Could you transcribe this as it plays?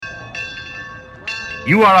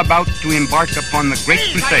You are about to embark upon the great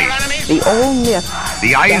crusade. The old myth.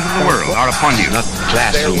 The eyes of the world are upon you. Not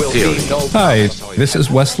classroom theory. Hi, this is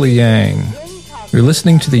Wesley Yang. You're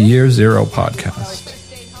listening to the Year Zero podcast,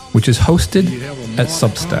 which is hosted at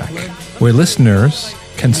Substack, where listeners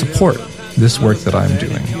can support this work that I'm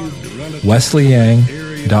doing.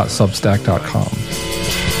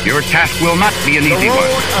 wesleyyang.substack.com. Your task will not be an easy one. The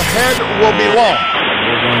road ahead will be long.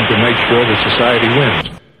 We're going to make sure that society wins.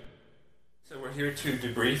 So we're here to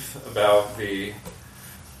debrief about the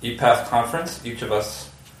EPATH conference. Each of us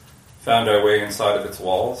found our way inside of its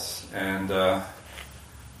walls and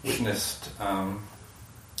witnessed some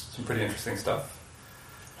pretty interesting stuff.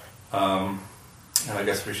 And I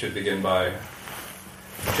guess we should begin by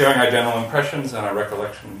sharing our general impressions and our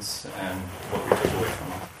recollections and what we took away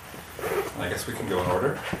from it. And I guess we can go in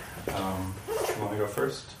order. You want to go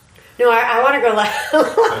first? No, I want to go last.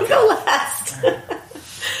 Okay. Go last.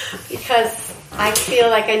 Because I feel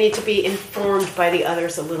like I need to be informed by the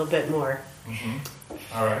others a little bit more. Mm-hmm.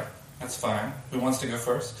 All right. That's fine. Who wants to go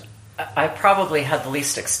first? I probably had the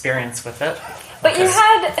least experience with it. But you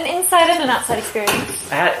had an inside and an outside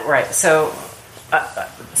experience. Right. So,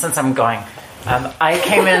 since I'm going, I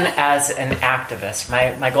came in as an activist.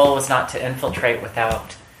 My goal was not to infiltrate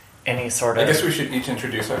without any sort of... I guess we should each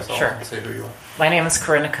introduce ourselves and say who you are. My name is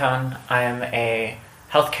Corinna Cohn. I'm a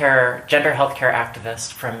gender healthcare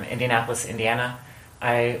activist from Indianapolis, Indiana.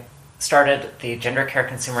 I started the Gender Care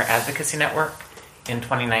Consumer Advocacy Network in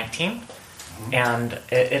 2019. And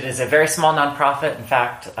it is a very small nonprofit. In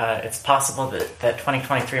fact, it's possible that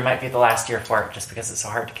 2023 might be the last year for it just because it's so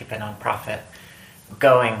hard to keep a nonprofit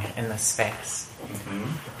going in this space.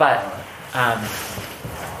 Mm-hmm. But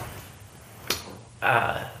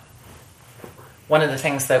one of the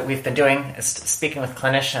things that we've been doing is speaking with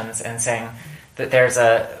clinicians and saying that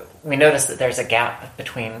we notice that there's a gap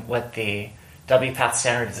between what the WPATH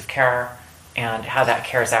standards of care and how that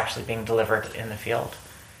care is actually being delivered in the field.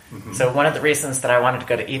 Mm-hmm. So one of the reasons that I wanted to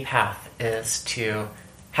go to EPATH is to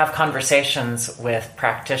have conversations with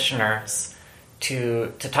practitioners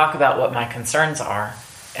to talk about what my concerns are,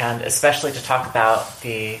 and especially to talk about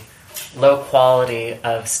the low quality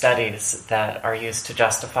of studies that are used to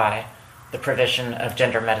justify the provision of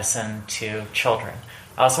gender medicine to children.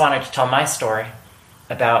 I also wanted to tell my story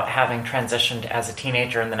about having transitioned as a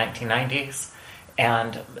teenager in the 1990s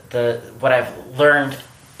and what I've learned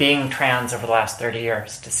being trans over the last 30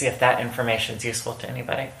 years, to see if that information is useful to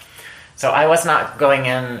anybody. So I was not going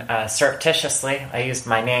in surreptitiously. I used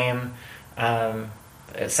my name.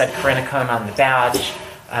 It said Corinna Cohn on the badge.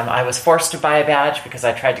 I was forced to buy a badge because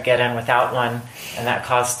I tried to get in without one, and that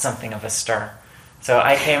caused something of a stir. So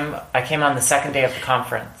I came on the second day of the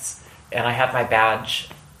conference, and I had my badge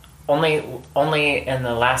only in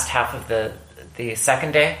the last half of the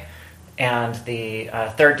second day, and the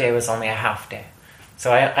third day was only a half day.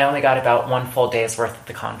 So I only got about one full day's worth of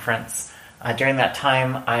the conference. During that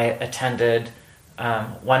time, I attended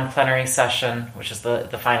one plenary session, which is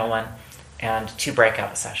the final one, and 2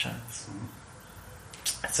 breakout sessions.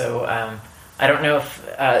 So I don't know if...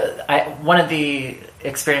 one of the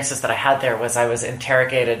experiences that I had there was I was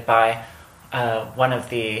interrogated by one of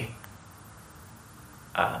the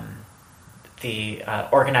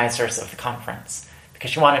organizers of the conference, because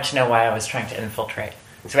she wanted to know why I was trying to infiltrate.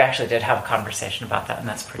 So we actually did have a conversation about that, and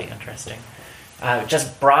that's pretty interesting.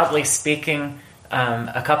 Just broadly speaking,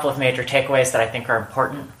 a couple of major takeaways that I think are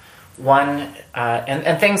important. One,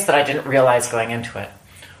 and things that I didn't realize going into it.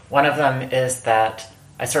 One of them is that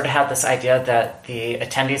I sort of had this idea that the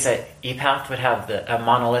attendees at EPATH would have a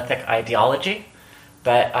monolithic ideology,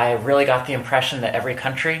 but I really got the impression that every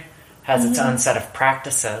country has its own set of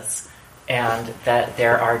practices, and that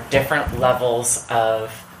there are different levels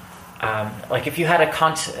of like if you had a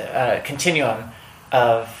continuum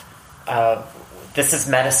of this is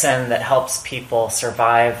medicine that helps people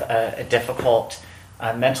survive a difficult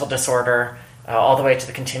mental disorder, all the way to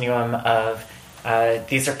the continuum of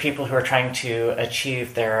these are people who are trying to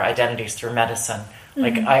achieve their identities through medicine. Mm-hmm.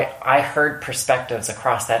 Like I heard perspectives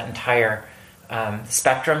across that entire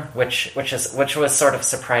spectrum, which was sort of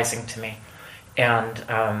surprising to me, and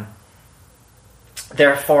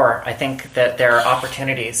therefore I think that there are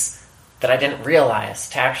opportunities that I didn't realize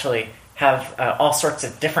to actually have all sorts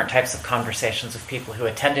of different types of conversations with people who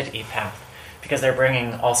attended EPATH, because they're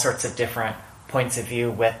bringing all sorts of different points of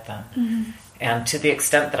view with them. Mm-hmm. And to the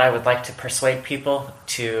extent that I would like to persuade people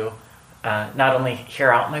to not only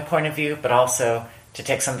hear out my point of view, but also to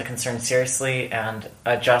take some of the concerns seriously and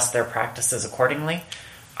adjust their practices accordingly,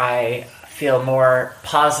 I feel more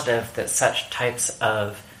positive that such types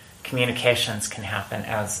of communications can happen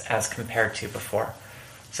as compared to before.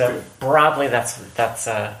 So broadly, that's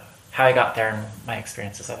how I got there and my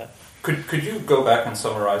experiences of it. Could you go back and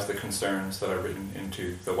summarize the concerns that are written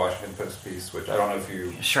into the Washington Post piece, which I don't know if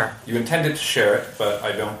you you intended to share it, but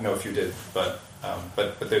I don't know if you did. But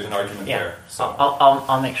there's an argument there. So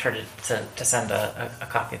I'll make sure to send a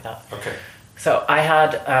copy of that. Okay. So I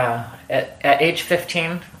had at age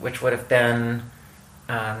 15, which would have been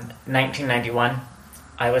 1991,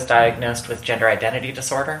 I was diagnosed with gender identity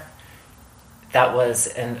disorder. That was,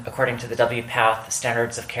 according to the WPATH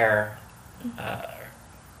standards of care.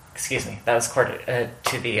 That was according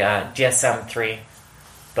to the DSM-3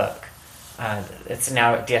 book. It's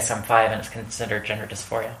now DSM-5 and it's considered gender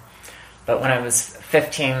dysphoria. But when I was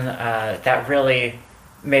 15, that really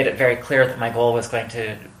made it very clear that my goal was going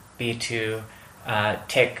to be to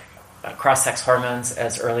take cross-sex hormones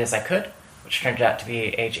as early as I could, which turned out to be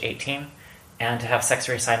age 18, and to have sex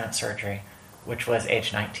reassignment surgery, which was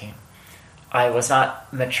age 19. I was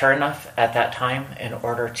not mature enough at that time in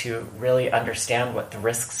order to really understand what the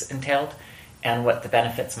risks entailed and what the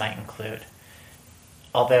benefits might include.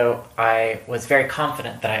 Although I was very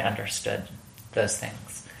confident that I understood those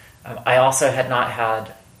things. I also had not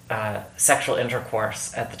had sexual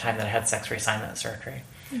intercourse at the time that I had sex reassignment surgery.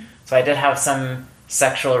 So I did have some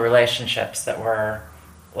sexual relationships that were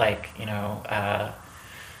like,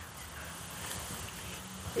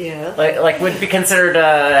 like would be considered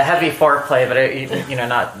heavy foreplay,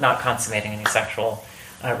 but not consummating any sexual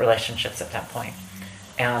relationships at that point.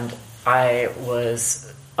 And I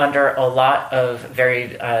was under a lot of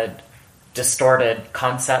very distorted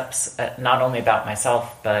concepts, not only about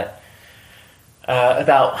myself, but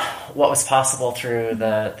about what was possible through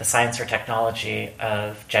the science or technology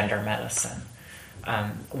of gender medicine.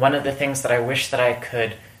 One of the things that I wish that I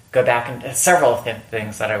could go back and several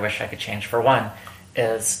things that I wish I could change. For one,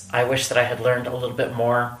 is I wish that I had learned a little bit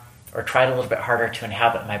more or tried a little bit harder to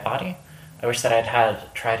inhabit my body. I wish that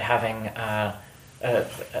I'd tried having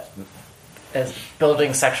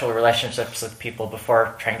building sexual relationships with people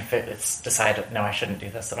before trying to decide, no, I shouldn't do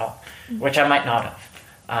this at all, which I might not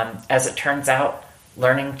have. As it turns out,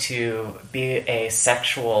 learning to be a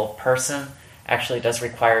sexual person actually does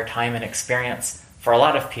require time and experience for a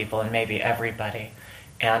lot of people and maybe everybody.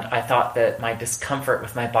 And I thought that my discomfort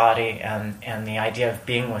with my body and the idea of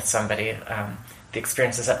being with somebody, the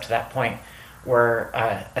experiences up to that point, were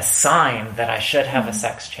a sign that I should have a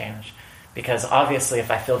sex change. Because obviously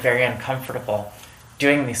if I feel very uncomfortable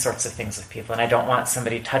doing these sorts of things with people, and I don't want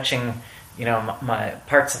somebody touching, my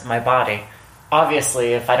parts of my body,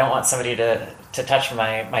 obviously if I don't want somebody to touch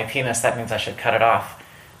my penis, that means I should cut it off.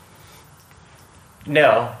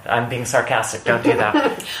 No, I'm being sarcastic. Don't do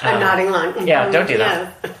that. I'm nodding along. Yeah, don't do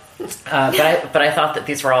that. But I thought that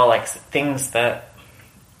these were all like things that,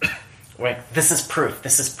 this is proof.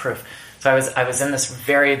 This is proof. So I was in this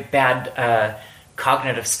very bad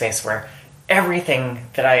cognitive space where everything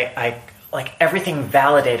that I everything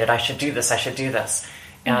validated. I should do this. I should do this.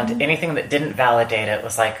 And anything that didn't validate it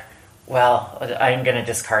was like, well, I'm going to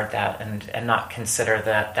discard that and not consider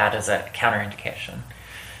that as a counterindication.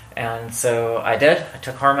 And so I did. I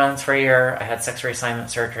took hormones for a year. I had sex reassignment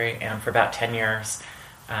surgery, and for about 10 years,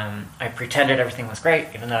 I pretended everything was great,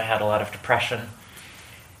 even though I had a lot of depression.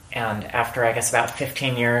 And after, I guess, about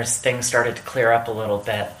 15 years, things started to clear up a little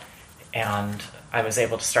bit, and I was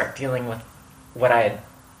able to start dealing with what I had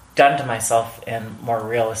done to myself in more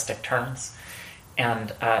realistic terms.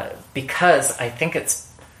 And because I think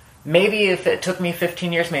maybe if it took me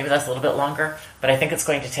 15 years, maybe that's a little bit longer, but I think it's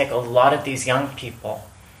going to take a lot of these young people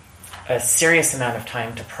a serious amount of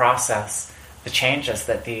time to process the changes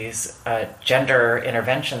that these gender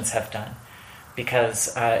interventions have done.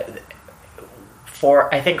 Because I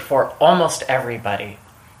think for almost everybody,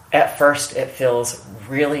 at first it feels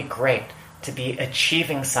really great to be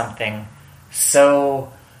achieving something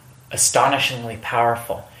so astonishingly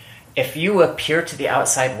powerful. If you appear to the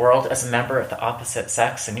outside world as a member of the opposite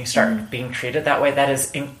sex and you start being treated that way,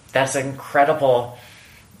 that's incredible.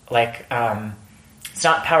 It's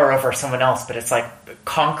not power over someone else, but it's like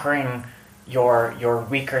conquering your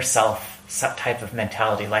weaker self type of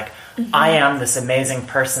mentality. I am this amazing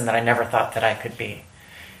person that I never thought that I could be.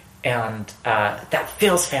 And that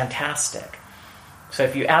feels fantastic. So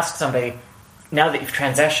if you ask somebody, now that you've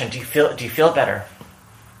transitioned, do you feel better?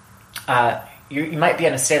 You might be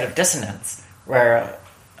in a state of dissonance where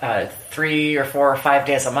 3 or 4 or 5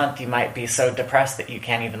 days a month you might be so depressed that you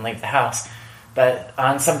can't even leave the house. But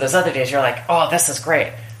on some of those other days you're like, oh, this is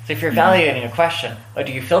great. So if you're evaluating a question, oh,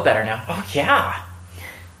 do you feel better now? Oh, yeah.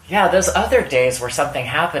 Yeah, those other days where something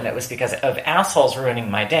happened, it was because of assholes ruining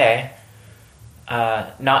my day,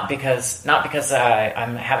 not because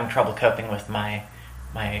I'm having trouble coping with my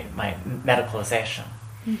my medicalization.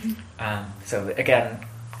 So again,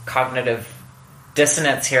 cognitive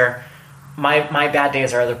dissonance here. My bad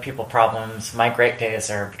days are other people problems. My great days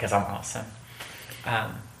are because I'm awesome.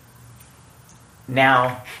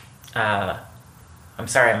 Now, I'm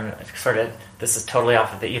sorry, this is totally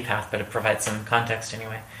off of the e-path, but it provides some context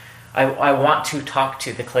anyway. I want to talk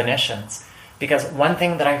to the clinicians, because one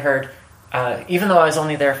thing that I heard, even though I was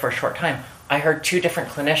only there for a short time, I heard 2 different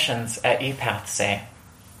clinicians at e-path say,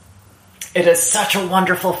 it is such a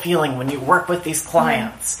wonderful feeling when you work with these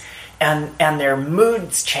clients and their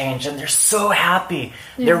moods change and they're so happy.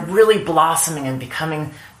 They're really blossoming and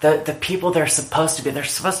becoming the people they're supposed to be. They're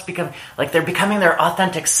supposed to become, like, they're becoming their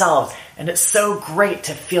authentic selves. And it's so great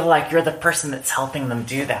to feel like you're the person that's helping them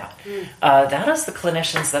do that. That is the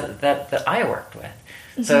clinicians that I worked with.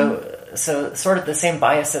 So sort of the same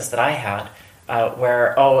biases that I had,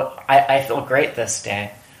 where, I feel great this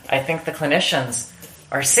day. I think the clinicians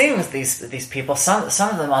are seeing these people, some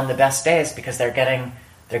of them on the best days, because they're getting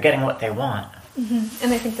what they want.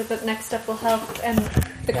 And I think that the next step will help. And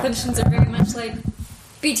the clinicians are very much like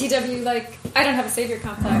BTW, like, I don't have a savior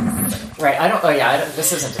complex. Right.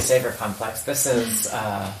 This isn't a savior complex. This is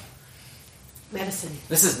medicine.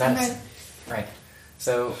 This is medicine. Right.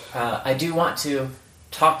 So I do want to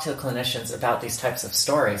talk to clinicians about these types of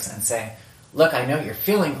stories and say, look, I know you're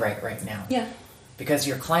feeling great right now. Yeah. Because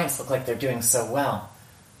your clients look like they're doing so well.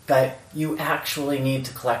 But you actually need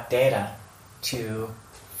to collect data to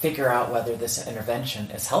figure out whether this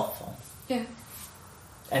intervention is helpful. Yeah.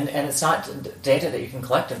 And it's not data that you can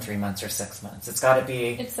collect in 3 months or 6 months. It's got to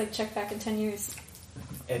be... It's like check back in 10 years.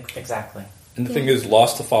 Exactly. And the thing is,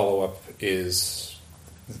 lost to follow-up is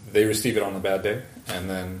they receive it on a bad day, and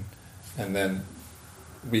then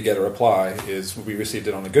we get a reply is we received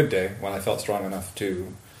it on a good day when I felt strong enough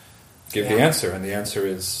to give the answer, and the answer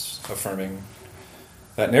is affirming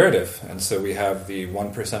that narrative. And so we have the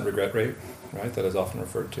 1% regret rate, right, that is often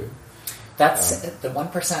referred to. That's the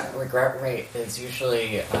 1% regret rate is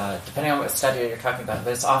usually, depending on what study you're talking about,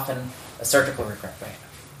 but it's often a surgical regret rate.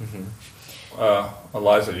 Mm-hmm.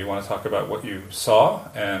 Eliza, you want to talk about what you saw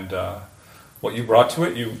and what you brought to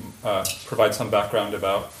it? You provide some background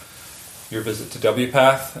about your visit to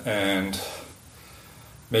WPATH, and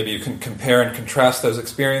maybe you can compare and contrast those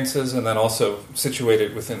experiences, and then also situate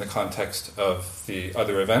it within the context of the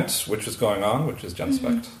other event which is going on, which is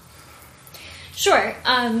GenSpect. Sure.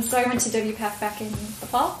 So I went to WPATH back in the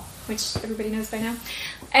fall, which everybody knows by now.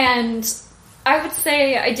 And I would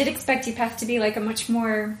say I did expect EPATH to be like a much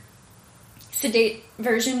more sedate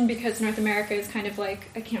version, because North America is kind of like,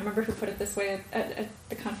 I can't remember who put it this way at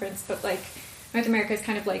the conference, but like North America is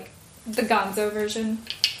kind of like the gonzo version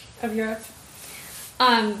of Europe.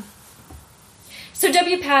 So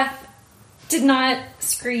WPATH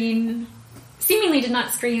seemingly did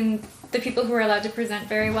not screen the people who were allowed to present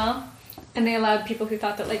very well. And they allowed people who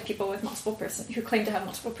thought that, like, people with who claimed to have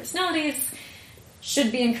multiple personalities should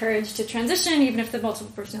be encouraged to transition, even if the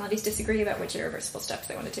multiple personalities disagree about which irreversible steps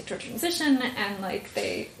they want to take toward transition. And, like,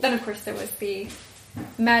 then of course there was the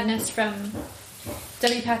madness from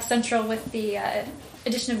WPATH Central with the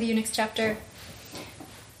addition of the Unix chapter.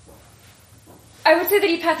 I would say that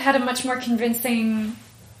EPATH had a much more convincing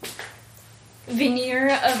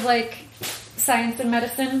veneer of, like, science and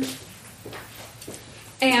medicine.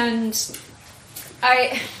 And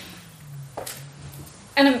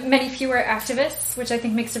many fewer activists, which I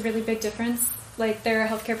think makes a really big difference. Like, there are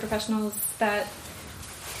healthcare professionals that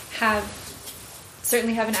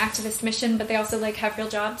certainly have an activist mission, but they also, like, have real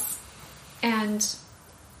jobs. And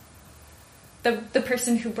the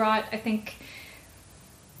person who brought, I think,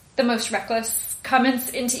 the most reckless comments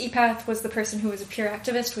into EPATH was the person who was a pure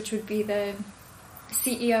activist, which would be the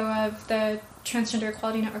CEO of the Transgender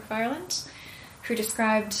Equality Network of Ireland, who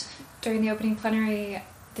described during the opening plenary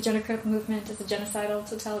the gender critical movement as a genocidal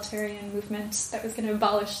totalitarian movement that was going to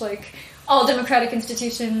abolish, like, all democratic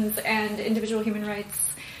institutions and individual human rights.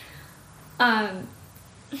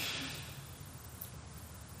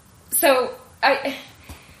 So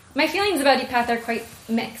my feelings about EPATH are quite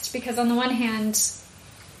mixed, because on the one hand,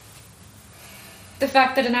 the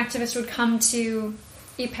fact that an activist would come to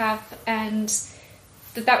EPATH and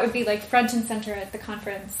that would be, like, front and center at the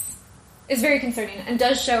conference is very concerning, and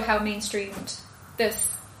does show how mainstreamed this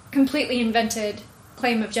completely invented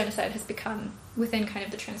claim of genocide has become within kind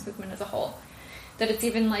of the trans movement as a whole. That it's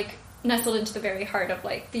even, like, nestled into the very heart of,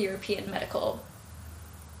 like, the European medical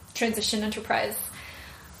transition enterprise.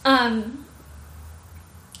 And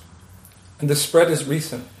the spread is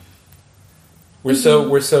recent. We're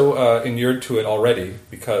so inured to it already,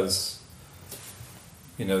 because,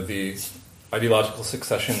 you know, the ideological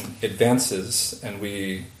succession advances and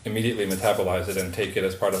we immediately metabolize it and take it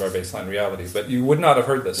as part of our baseline reality. But you would not have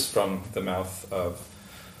heard this from the mouth of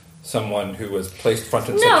someone who was placed front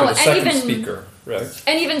and center, the second speaker, right?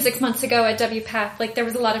 And even 6 months ago at WPATH, like there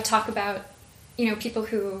was a lot of talk about, people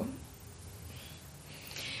who...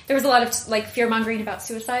 There was a lot of like fear-mongering about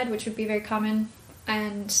suicide, which would be very common,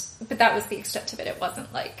 but that was the extent of it. It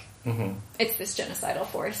wasn't like it's this genocidal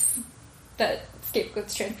force that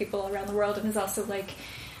scapegoats trans people around the world and is also like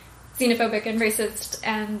xenophobic and racist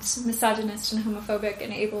and misogynist and homophobic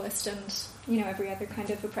and ableist and every other kind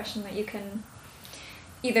of oppression that you can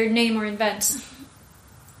either name or invent.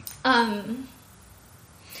 I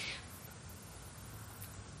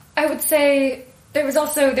would say there was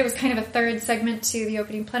kind of a third segment to the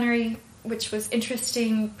opening plenary, which was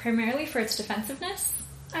interesting primarily for its defensiveness,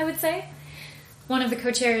 I would say. One of the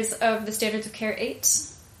co-chairs of the Standards of Care 8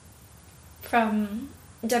 from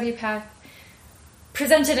WPATH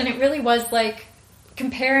presented, and it really was like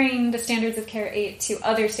comparing the Standards of Care 8 to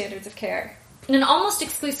other standards of care in an almost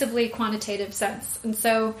exclusively quantitative sense. And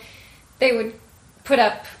so they would put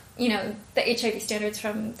up, the HIV standards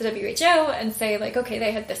from the WHO and say, like, okay,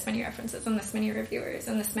 they had this many references and this many reviewers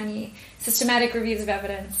and this many systematic reviews of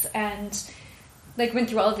evidence and, like, went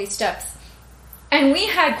through all of these steps. And we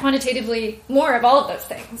had quantitatively more of all of those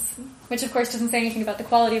things, which, of course, doesn't say anything about the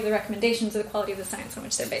quality of the recommendations or the quality of the science on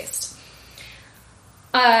which they're based.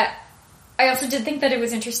 I also did think that it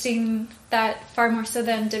was interesting that, far more so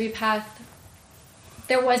than WPATH,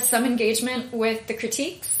 there was some engagement with the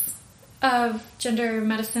critiques of gender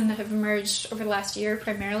medicine that have emerged over the last year,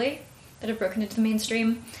 primarily, that have broken into the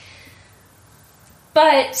mainstream.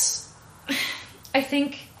 But I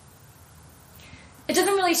think it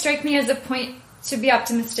doesn't really strike me as a point to be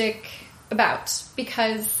optimistic about,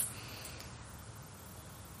 because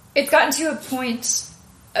it's gotten to a point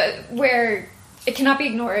where it cannot be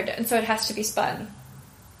ignored, and so it has to be spun.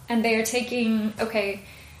 And they are taking, okay,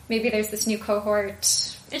 maybe there's this new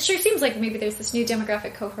cohort. It sure seems like maybe there's this new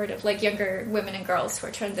demographic cohort of like younger women and girls who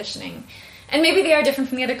are transitioning. And maybe they are different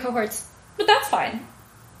from the other cohorts, but that's fine.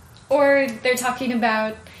 Or they're talking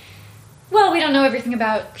about, well, we don't know everything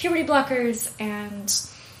about puberty blockers, and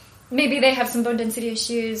maybe they have some bone density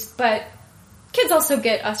issues, but kids also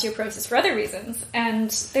get osteoporosis for other reasons. And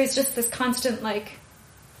there's just this constant, like,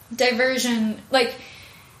 diversion. Like,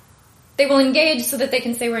 they will engage so that they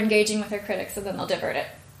can say we're engaging with our critics, and then they'll divert it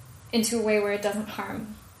into a way where it doesn't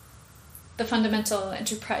harm the fundamental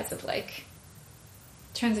enterprise of, like,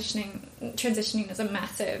 transitioning as a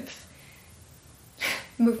massive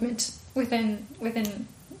movement within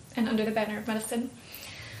and under the banner of medicine.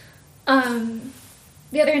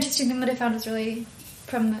 The other interesting thing that I found was really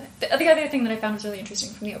the other thing that I found was really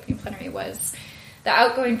interesting from the opening plenary was the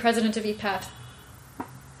outgoing president of EPATH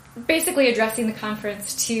basically addressing the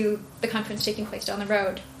conference to the conference taking place down the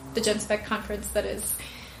road, the GenSpec conference that is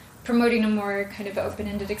promoting a more kind of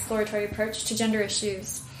open-ended exploratory approach to gender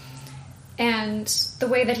issues. And the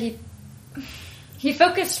way that he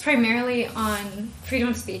focused primarily on freedom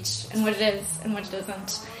of speech and what it is and what it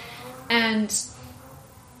isn't. And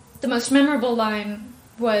the most memorable line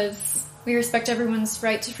was, "We respect everyone's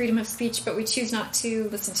right to freedom of speech, but we choose not to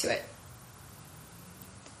listen to it."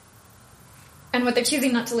 And what they're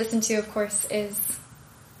choosing not to listen to, of course, is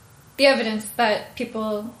the evidence that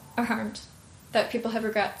people are harmed, that people have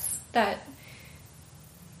regrets, that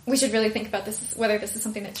we should really think about this, whether this is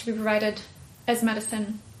something that should be provided as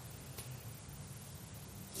medicine.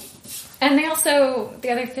 And they also,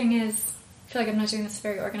 the other thing is, I feel like I'm not doing this a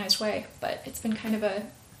very organized way, but it's been kind of a,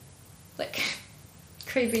 like,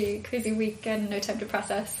 crazy week and no time to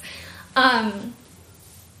process.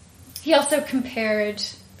 He also compared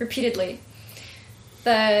repeatedly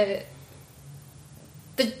the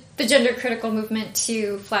gender critical movement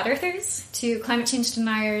to flat earthers, to climate change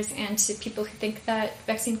deniers, and to people who think that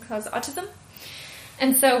vaccines cause autism.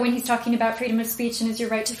 And so when he's talking about freedom of speech and is your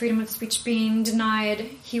right to freedom of speech being denied,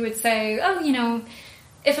 he would say, oh,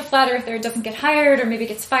 if a flat earther doesn't get hired or maybe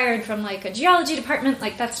gets fired from, like, a geology department,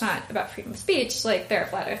 like, that's not about freedom of speech. Like, they're a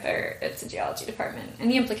flat earther, it's a geology department. And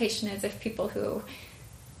the implication is if people who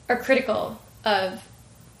are critical of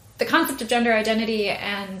the concept of gender identity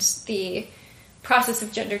and the process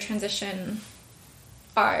of gender transition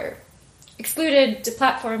are excluded,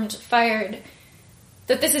 deplatformed, fired,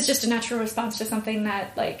 that this is just a natural response to something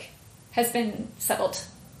that, like, has been settled.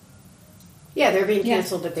 Yeah, they're being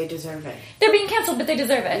canceled, but they deserve it. They're being canceled, but they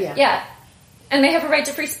deserve it. Yeah. And they have a right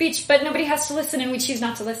to free speech, but nobody has to listen, and we choose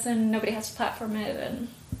not to listen. Nobody has to platform it, and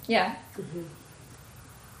yeah. Mm-hmm.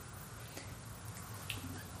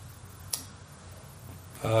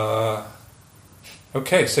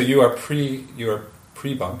 Okay, so you are pre-bunked.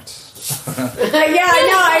 Yeah, I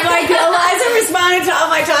know. I like Eliza responded to all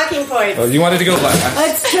my talking points. Oh, you wanted to go last.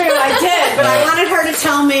 That's true, I did, but I wanted her to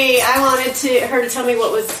tell me. Her to tell me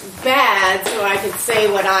what was bad, so I could say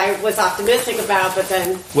what I was optimistic about. But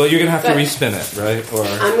then, well, you're gonna have to respin it, right? Or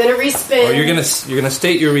I'm gonna respin. Or you're gonna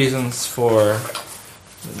state your reasons for,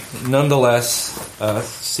 nonetheless,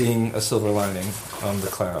 seeing a silver lining on the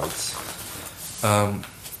clouds. All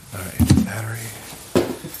right, battery.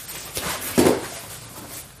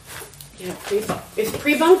 Yeah, is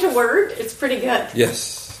pre-bunked a word? It's pretty good.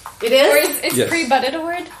 Yes. It is? Or is Yes. pre-butted a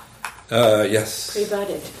word? Yes.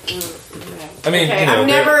 Pre-butted. I mean, okay, you know, I'm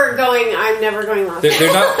never going last.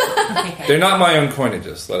 They're not my own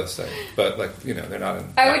coinages, let us say, but they're not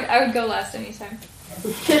in. I would go last anytime.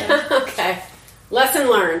 Okay. Lesson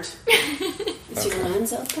learned. Is your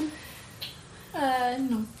lens open?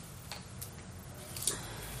 No.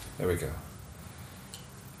 There we go.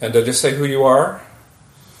 And just say who you are.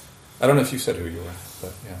 I don't know if you said who you were,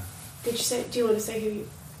 but yeah. Did you say? Do you want to say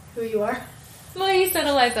who you are? Well, you said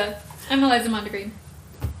Eliza. I'm Eliza Mondegreen.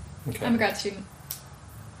 Okay. I'm a grad student.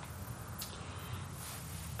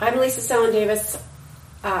 I'm Lisa Sellen Davis.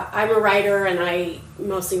 I'm a writer, and I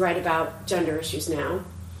mostly write about gender issues now.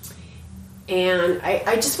 And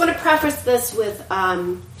I just want to preface this with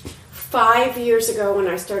 5 years ago when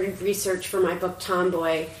I started research for my book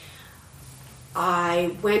Tomboy,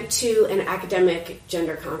 I went to an academic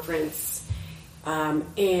gender conference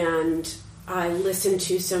and I listened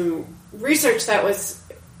to some research that was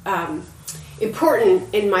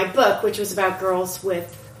important in my book, which was about girls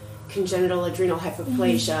with congenital adrenal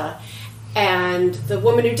hyperplasia. And the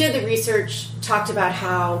woman who did the research talked about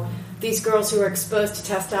how these girls who are exposed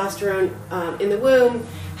to testosterone in the womb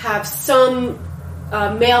have some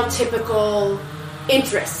male typical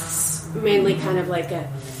interests, mainly kind of like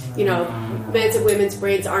men's and women's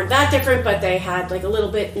brains aren't that different, but they had like a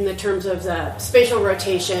little bit in the terms of the spatial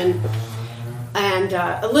rotation, and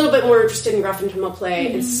a little bit more interested in rough and tumble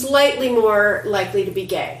play, and slightly more likely to be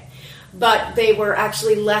gay. But they were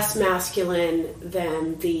actually less masculine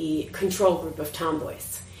than the control group of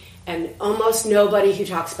tomboys. And almost nobody who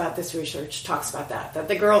talks about this research talks about that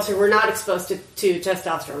the girls who were not exposed to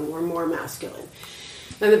testosterone were more masculine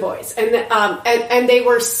than the boys. And they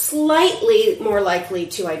were slightly more likely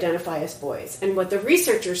to identify as boys. And what the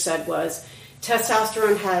researchers said was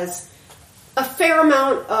testosterone has a fair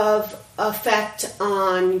amount of effect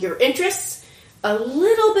on your interests, a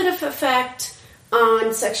little bit of effect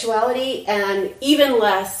on sexuality, and even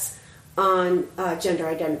less on gender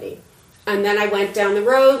identity. And then I went down the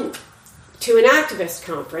road to an activist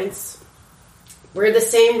conference where the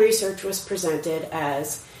same research was presented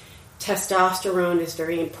as testosterone is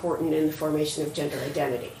very important in the formation of gender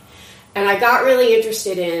identity. And I got really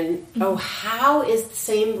interested in, how is the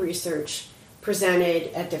same research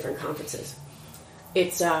presented at different conferences?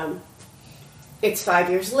 It's 5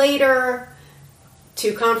 years later,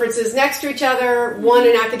 two conferences next to each other, one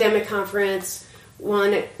an academic conference,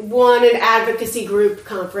 one an advocacy group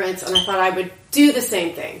conference, and I thought I would do the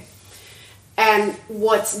same thing. And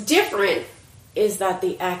what's different is that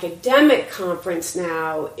the academic conference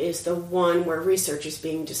now is the one where research is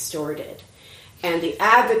being distorted. And the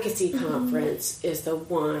advocacy conference is the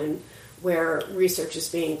one where research is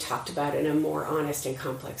being talked about in a more honest and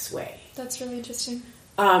complex way. That's really interesting.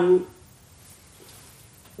 That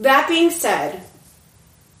being said,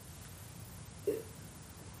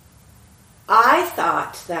 I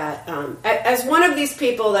thought that as one of these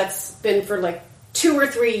people that's been for like 2 or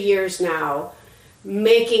 3 years now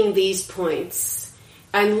making these points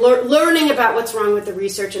and learning about what's wrong with the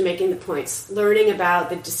research and making the points, learning about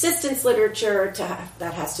the desistance literature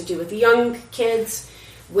that has to do with young kids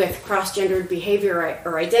with cross-gendered behavior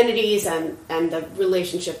or identities and the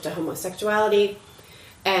relationship to homosexuality,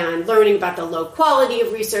 and learning about the low quality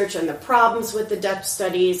of research and the problems with the Dutch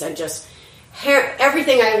studies, and just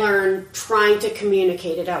everything I learned trying to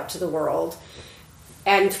communicate it out to the world,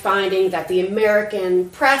 and finding that the American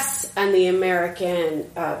press and the American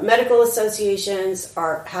medical associations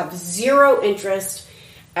have zero interest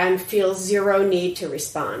and feel zero need to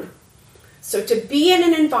respond. So to be in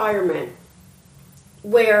an environment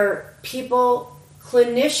where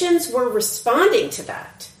clinicians were responding to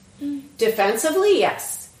that, defensively,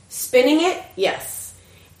 yes. Spinning it, yes.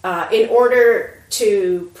 In order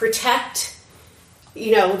to protect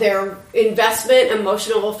their investment,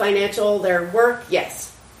 emotional, financial, their work,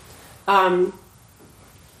 yes. I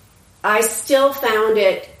still found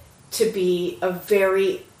it to be a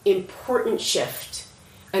very important shift,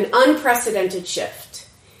 an unprecedented shift.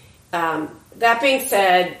 That being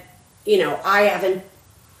said,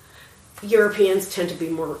 Europeans tend to be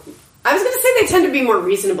more... I was going to say they tend to be more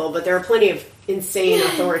reasonable, but there are plenty of insane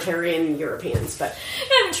authoritarian Europeans. But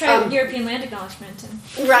I haven't tried European land acknowledgement.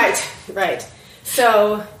 Right.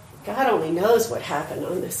 So God only knows what happened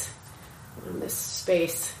on this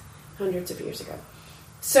space hundreds of years ago.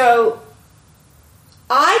 So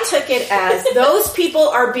I took it as those people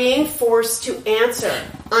are being forced to answer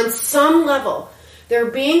on some level. They're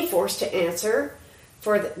being forced to answer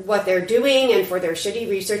for what they're doing and for their shitty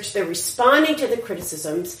research. They're responding to the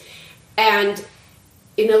criticisms. And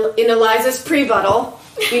in Eliza's prebuttal,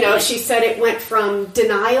 she said it went from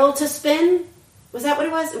denial to spin. Was that what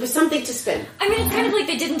it was? It was something to spin. I mean, it's kind of like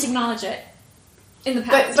they didn't acknowledge it in the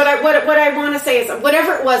past. But what I want to say is,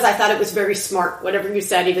 whatever it was, I thought it was very smart, whatever you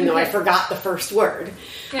said, even though I forgot the first word.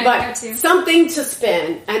 Yeah, but something to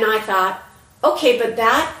spin. And I thought, okay, but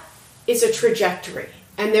that is a trajectory.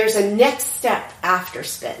 And there's a next step after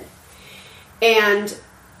spin. And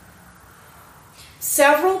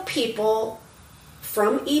several people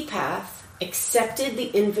from EPATH accepted the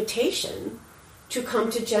invitation to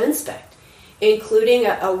come to GenSpect, including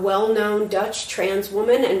a well-known Dutch trans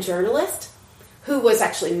woman and journalist who was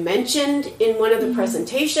actually mentioned in one of the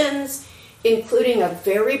presentations, including a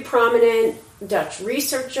very prominent Dutch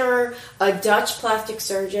researcher, a Dutch plastic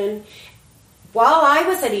surgeon. While I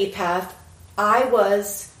was at EPATH, I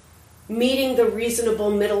was meeting the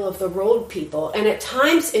reasonable middle of the road people and at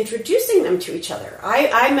times introducing them to each other.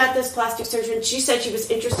 I met this plastic surgeon. She said she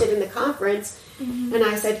was interested in the conference. And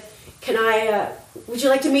I said, would you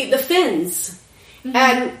like to meet the Finns?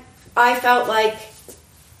 And I felt like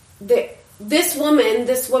this woman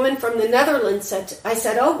from the Netherlands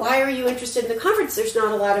said, oh, why are you interested in the conference?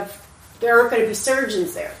 There aren't going to be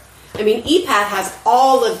surgeons there. I mean, EPATH has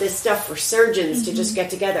all of this stuff for surgeons to just get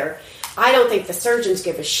together. I don't think the surgeons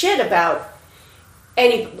give a shit about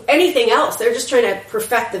anything else. They're just trying to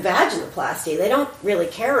perfect the vaginoplasty. They don't really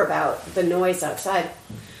care about the noise outside.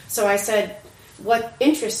 So I said, what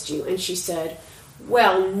interests you? And she said,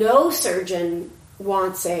 well, no plastic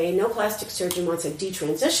surgeon wants a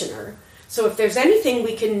detransitioner. So if there's anything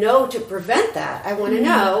we can know to prevent that, I want to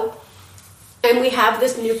know. And we have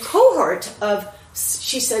this new cohort of,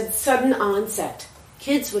 she said, sudden onset.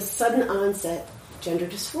 Kids with sudden onset gender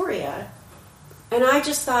dysphoria. And I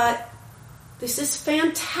just thought, this is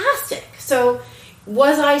fantastic. So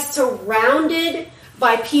was I surrounded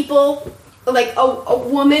by people, like a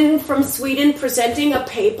woman from Sweden presenting a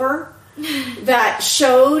paper that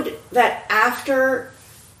showed that after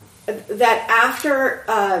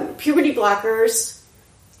puberty blockers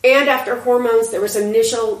and after hormones, there was an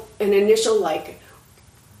initial like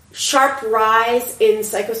sharp rise in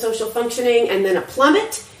psychosocial functioning and then a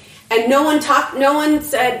plummet. And no one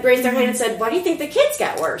raised their hand and said, why do you think the kids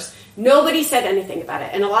got worse? Nobody said anything about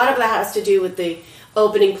it. And a lot of that has to do with the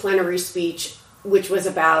opening plenary speech, which was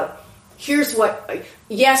about,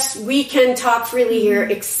 yes, we can talk freely here,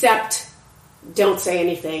 except don't say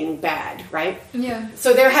anything bad, right? Yeah.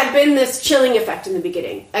 So there had been this chilling effect in the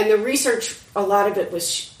beginning. And the research, a lot of it was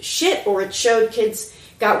shit, or it showed kids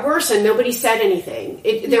got worse and nobody said anything.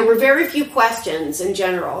 There were very few questions in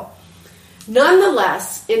general.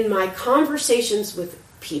 Nonetheless, in my conversations with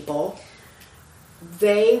people,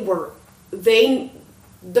 the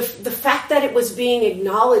fact that it was being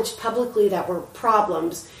acknowledged publicly that were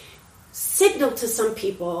problems signaled to some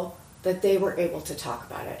people that they were able to talk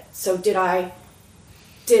about it. So did I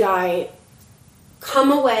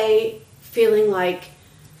come away feeling like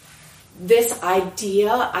this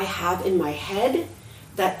idea I have in my head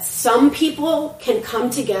that some people can come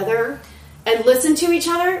together and listen to each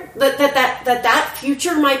other, that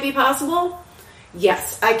future might be possible?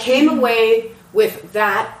 Yes, I came away with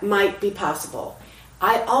that might be possible.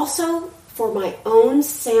 I also, for my own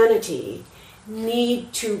sanity,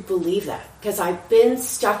 need to believe that, because I've been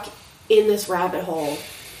stuck in this rabbit hole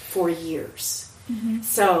for years.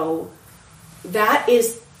 So that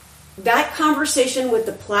conversation with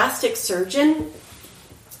the plastic surgeon,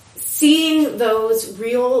 seeing those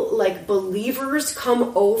real believers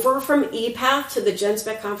come over from EPATH to the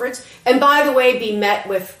GenSpect conference, and by the way, be met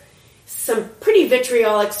with some pretty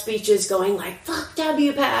vitriolic speeches going like, fuck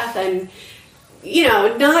WPATH, and,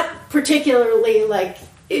 not particularly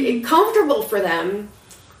comfortable for them.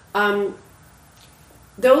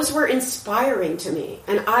 Those were inspiring to me,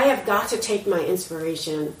 and I have got to take my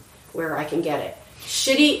inspiration where I can get it.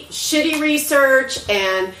 Shitty research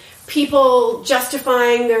and people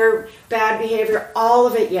justifying their bad behavior, all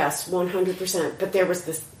of it, yes, 100%. But there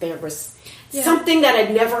was something that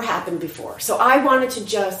had never happened before. So I wanted to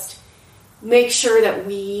just make sure that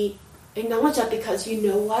we acknowledge that, because you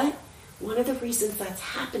know what? one of the reasons that's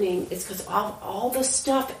happening is because all the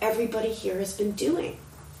stuff everybody here has been doing.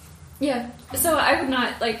 Yeah. So I would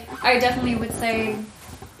not, I definitely would say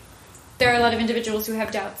there are a lot of individuals who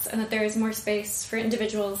have doubts and that there is more space for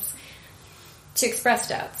individuals to express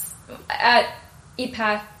doubts. At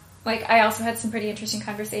EPATH, I also had some pretty interesting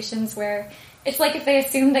conversations where it's like if they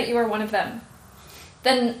assume that you are one of them,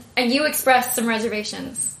 and you express some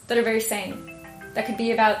reservations that are very sane. That could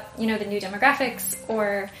be about, the new demographics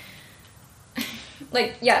or,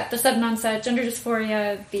 the sub-non-set, gender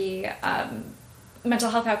dysphoria, the mental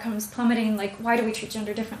health outcomes plummeting. Why do we treat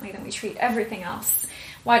gender differently than we treat everything else?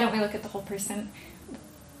 Why don't we look at the whole person?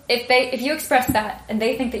 If you express that and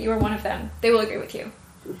they think that you are one of them, they will agree with you.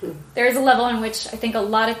 Mm-hmm. There is a level on which I think a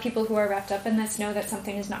lot of people who are wrapped up in this know that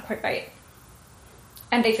something is not quite right.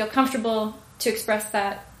 And they feel comfortable to express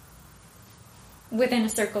that within a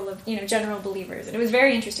circle of, general believers. And it was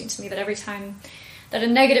very interesting to me that every time that a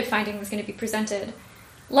negative finding was going to be presented,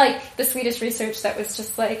 like the Swedish research that was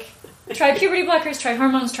just try puberty blockers, try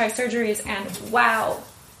hormones, try surgeries, and wow,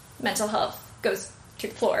 mental health goes to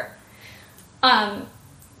the floor.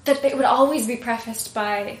 That they would always be prefaced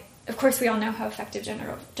by, of course we all know how effective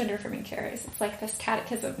gender-affirming care is. It's like this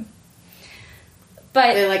catechism.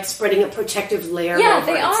 But they're spreading a protective layer over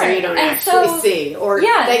they it are. so you don't actually see, or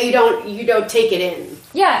that you don't take it in.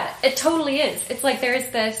 Yeah, it totally is. It's like there's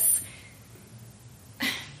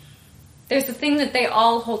the thing that they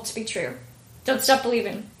all hold to be true. Don't stop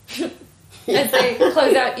believing. As they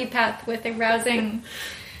close out EPATH with a rousing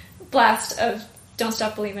blast of "Don't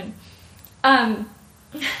stop believing," and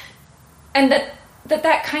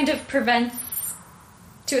that kind of prevents,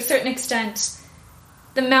 to a certain extent,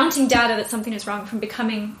 the mounting data that something is wrong from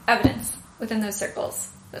becoming evidence within those circles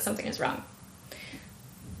that something is wrong.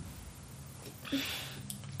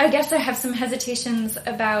 I guess I have some hesitations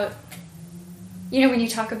about, when you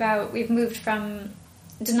talk about we've moved from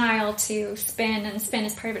denial to spin, and spin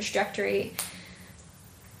is part of a trajectory.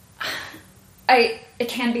 It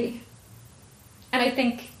can be. And I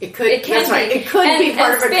think it can be. Right. It could be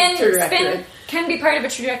part of a trajectory. Spin can be part of a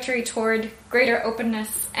trajectory toward greater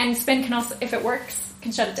openness, and spin can also, if it works,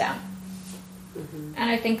 can shut it down. Mm-hmm. And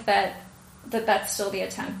I think that's still the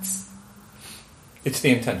attempt. It's the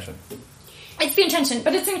intention. It's the intention,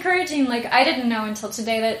 but it's encouraging. I didn't know until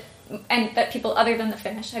today that people other than the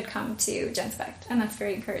Finnish had come to GenSpect, and that's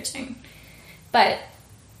very encouraging. But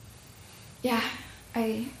yeah,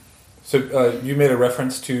 So you made a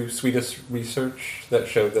reference to Swedish research that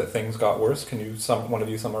showed that things got worse. Can you, one of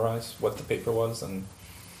you, summarize what the paper was? And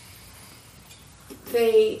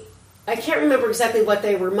I can't remember exactly what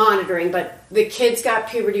they were monitoring, but the kids got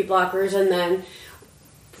puberty blockers, and then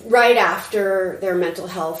right after their mental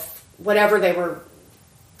health, whatever they were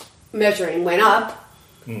measuring went up,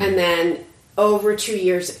 and then over 2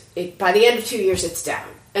 years, by the end of 2 years, it's down.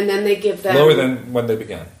 And then they give them... Lower than when they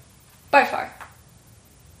began. By far.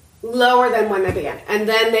 Lower than when they began. And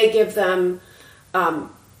then they give them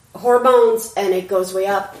hormones, and it goes way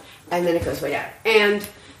up, and then it goes way down. And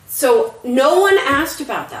so no one asked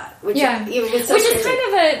about that. Which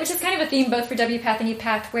is kind of a theme both for WPATH and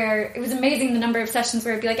EPATH, where it was amazing the number of sessions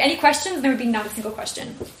where it'd be any questions, and there would be not a single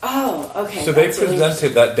question. Oh, okay. So they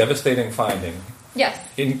presented that devastating finding. Yes.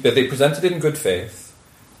 That they presented it in good faith,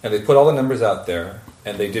 and they put all the numbers out there,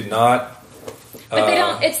 and they did not... But they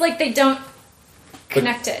don't... It's like they don't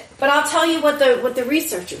connect it. But I'll tell you what the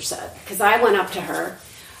researcher said, because I went up to her.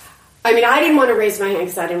 I mean, I didn't want to raise my hand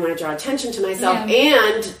because I didn't want to draw attention to myself,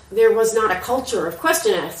 and there was not a culture of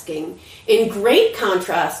question asking, in great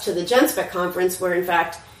contrast to the GenSpect conference, where in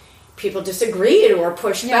fact people disagreed or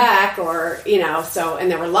pushed back, or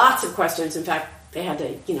and there were lots of questions. In fact, they had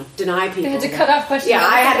to deny people. They had to cut off questions. Yeah,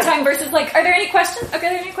 I had time versus are there any questions? Okay, are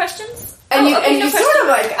there any questions? And you sort of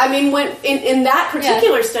when in that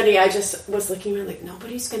particular study, I just was looking around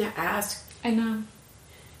nobody's going to ask. I know.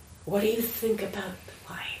 What do you think about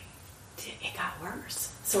why it got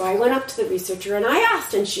worse? So I went up to the researcher and I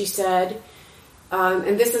asked, and she said,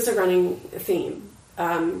 and this is a running theme.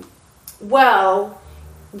 Well,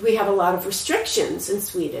 we have a lot of restrictions in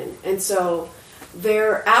Sweden, and so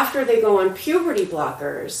after they go on puberty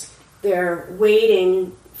blockers, they're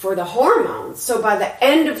waiting for the hormones. So by the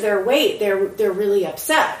end of their wait, they're really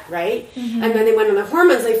upset, right? Mm-hmm. And then they went on the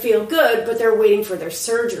hormones, they feel good, but they're waiting for their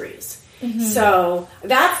surgeries. Mm-hmm. So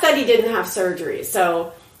that study didn't have surgeries.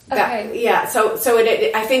 So I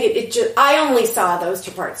think it just, I only saw those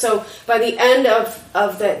two parts. So by the end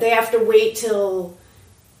of they have to wait till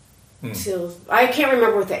I can't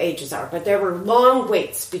remember what the ages are, but there were long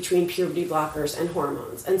waits between puberty blockers and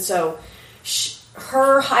hormones. And so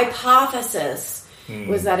her hypothesis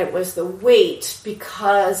was that it was the weight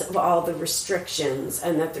because of all the restrictions,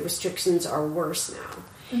 and that the restrictions are worse now.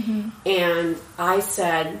 Mm-hmm. And I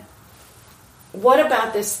said, what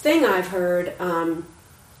about this thing I've heard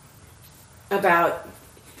about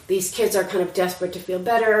these kids are kind of desperate to feel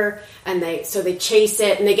better, and they chase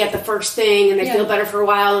it, and they get the first thing, and they feel better for a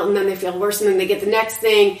while, and then they feel worse, and then they get the next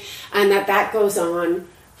thing, and that goes on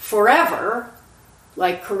forever,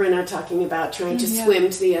 like Corinna talking about trying to swim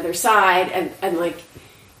to the other side, and like,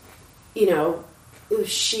 you know,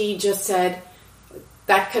 she just said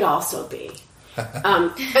that could also be.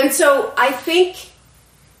 And so I think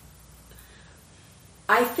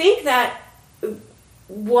that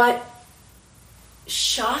what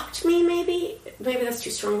shocked me, maybe that's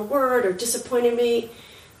too strong a word, or disappointed me,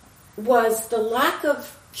 was the lack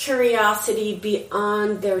of curiosity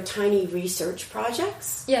beyond their tiny research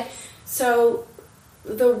projects. Yes. So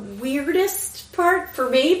the weirdest part for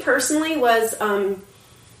me personally was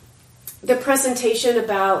the presentation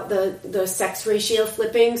about the sex ratio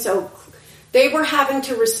flipping. So they were having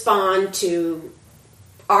to respond to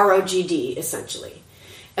ROGD, essentially.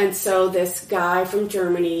 And so this guy from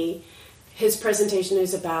Germany, his presentation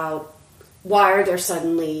is about why are there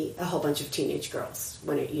suddenly a whole bunch of teenage girls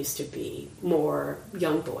when it used to be more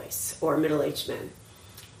young boys or middle-aged men.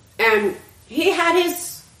 And he had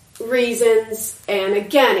his reasons, and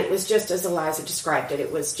again, it was just as Eliza described it.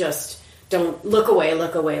 It was just, don't look away,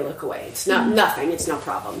 look away, look away. It's not nothing, it's no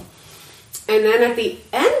problem. And then at the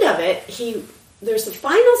end of it, there's the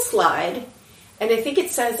final slide, and I think it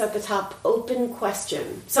says at the top, open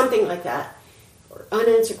question, something like that, or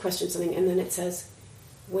unanswered question, something, and then it says,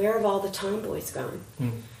 where have all the tomboys gone?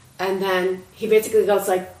 And then he basically goes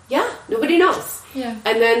like, yeah, nobody knows. Yeah.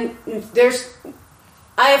 And then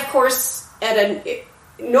I of course,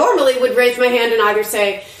 normally would raise my hand and either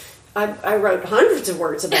say, I wrote hundreds of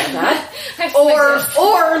words about that,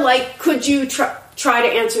 or like, could you try to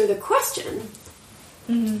answer the question?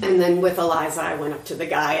 Mm-hmm. And then with Eliza, I went up to the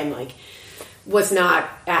guy and like was not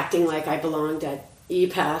acting like I belonged at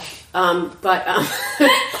EPAF, but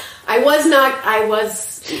I was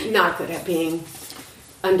not good at being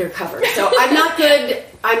undercover. So I'm not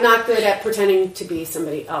good at pretending to be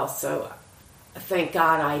somebody else. So thank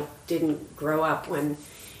God I didn't grow up in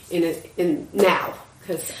now,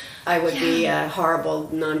 because I would be a horrible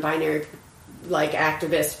non-binary like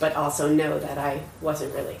activist, but also know that I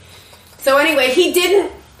wasn't really. So anyway, he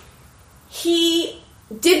didn't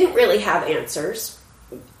really have answers.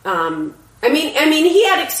 I mean, he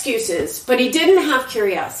had excuses, but he didn't have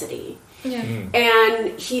curiosity. Yeah.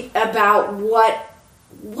 And about what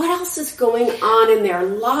else is going on in their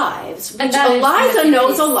lives, which Eliza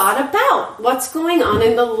knows a lot about. What's going on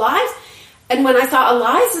in the lives. And when I saw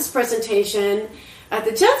Eliza's presentation at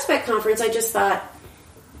the JetSpec conference, I just thought,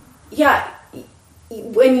 yeah,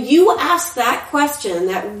 when you ask that question,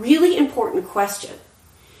 that really important question,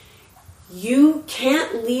 you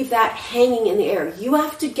can't leave that hanging in the air. You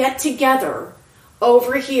have to get together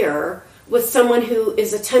over here with someone who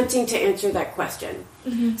is attempting to answer that question.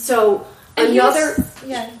 Mm-hmm. So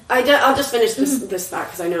I'll just finish this thought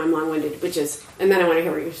because I know I'm long-winded, and then I want to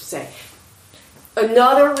hear what you have to say.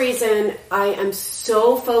 Another reason I am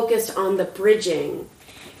so focused on the bridging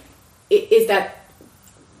is that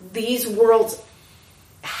these worlds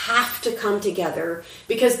have to come together,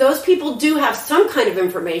 because those people do have some kind of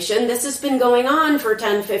information. This has been going on for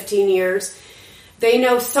 10, 15 years. They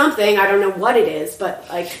know something. I don't know what it is, but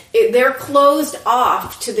they're closed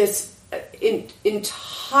off to this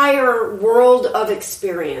entire world of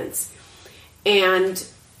experience. And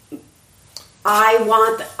I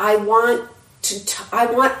want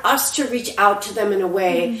us to reach out to them in a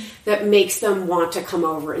way that makes them want to come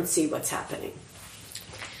over and see what's happening.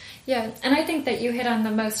 Yeah, and I think that you hit on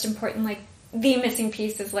the most important, the missing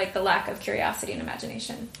piece is, the lack of curiosity and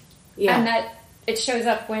imagination. Yeah. And that it shows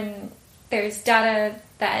up when there's data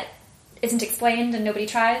that isn't explained and nobody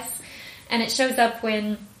tries. And it shows up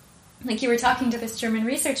when, you were talking to this German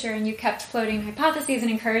researcher and you kept floating hypotheses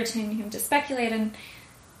and encouraging him to speculate, and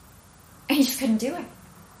he just couldn't do it.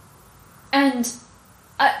 And,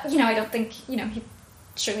 I don't think, he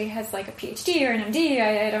surely has, a PhD or an MD,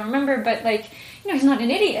 I don't remember, but, he's not an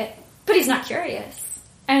idiot, but he's not curious.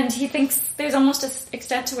 And he thinks there's almost an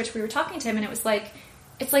extent to which we were talking to him, and it was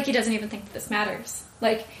it's like he doesn't even think that this matters.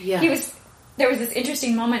 There was this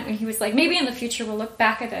interesting moment when he was maybe in the future we'll look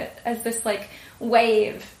back at it as this,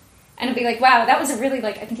 wave, and it'll be wow, that was a really,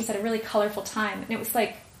 I think he said, a really colorful time. And it was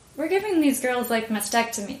we're giving these girls,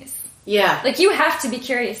 mastectomies. Yeah. You have to be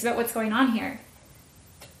curious about what's going on here.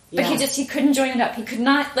 But he couldn't join it up. He could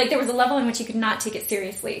not, there was a level in which he could not take it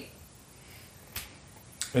seriously.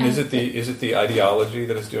 And is it the ideology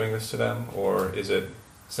that is doing this to them, or is it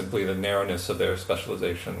simply the narrowness of their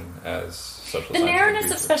specialization as social science? The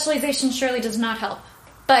narrowness of specialization surely does not help.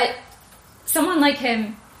 But someone like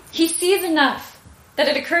him, he sees enough that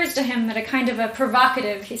it occurs to him that a kind of a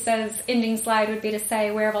provocative, he says, ending slide would be to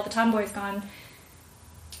say, where have all the tomboys gone?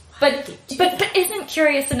 But isn't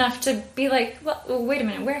curious enough to be like, well, wait a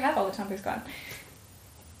minute, where have all the tomboys gone?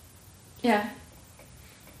 Yeah.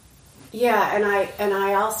 Yeah, and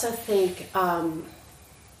I also think, I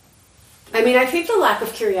think the lack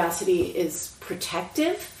of curiosity is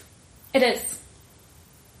protective. It is.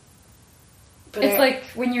 But it's like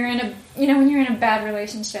when you're in a bad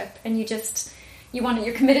relationship and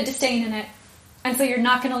you're committed to staying in it, and so you're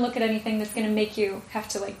not going to look at anything that's going to make you have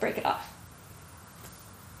to like break it off.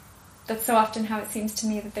 That's so often how it seems to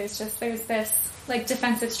me, that there's this like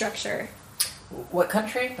defensive structure. What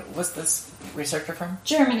country was this researcher from?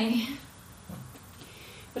 Germany.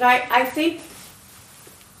 But I think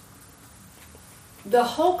the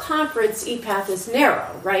whole conference, EPATH, is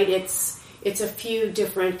narrow, right? It's a few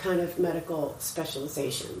different kind of medical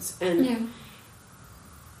specializations. And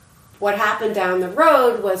what happened down the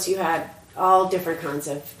road was you had all different kinds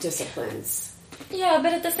of disciplines. Yeah,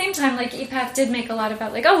 but at the same time, like, EPATH did make a lot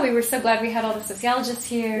about, like, oh, we were so glad we had all the sociologists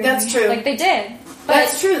here. That's true. Like, they did. But,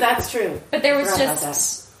 that's true. But there was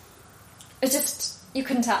it's just, you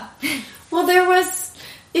couldn't tell. Well,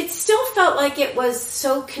 it still felt like it was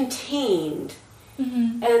so contained.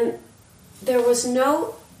 Mm-hmm. And there was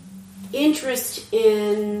no interest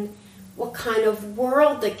in what kind of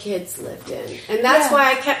world the kids lived in. And that's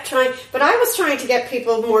why I kept trying. But I was trying to get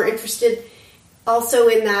people more interested also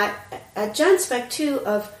in that, at GenSpec too,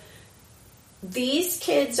 of these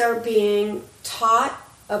kids are being taught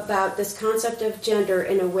about this concept of gender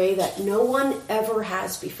in a way that no one ever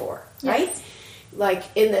has before, right? Yes. Like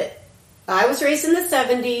I was raised in the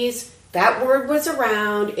 70s, that word was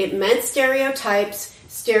around, it meant stereotypes.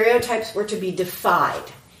 Stereotypes were to be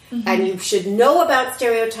defied. Mm-hmm. And you should know about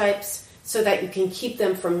stereotypes so that you can keep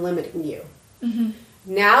them from limiting you. Mm-hmm.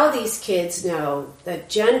 Now these kids know that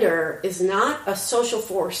gender is not a social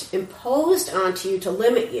force imposed onto you to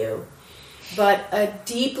limit you, but a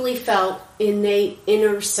deeply felt, innate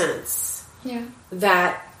inner sense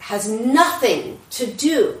that has nothing to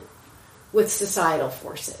do with societal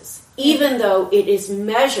forces, even though it is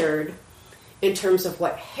measured in terms of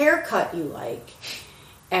what haircut you like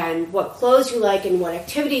and what clothes you like and what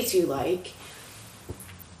activities you like,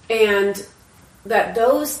 and that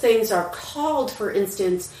those things are called, for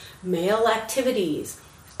instance, male activities,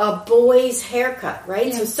 a boy's haircut, right?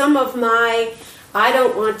 Yeah. So some of I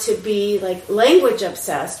don't want to be like language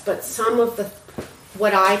obsessed, but some of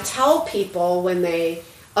what I tell people when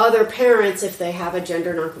other parents, if they have a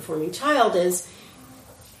gender nonconforming child, is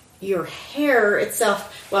your hair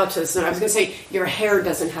itself, well, it's not, I was going to say your hair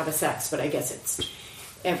doesn't have a sex, but I guess it's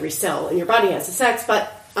every cell in your body has a sex,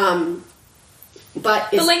 but the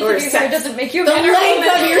length of your hair doesn't make you a man or woman. The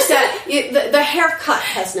length of your sex, the haircut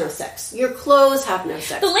has no sex. Your clothes have no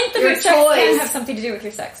sex. The length of your sex can have something to do with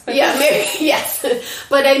your sex. But yeah, maybe, yes.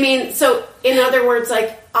 But I mean, so in other words,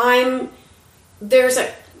 like there's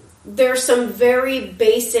some very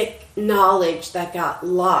basic knowledge that got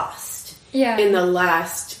lost in the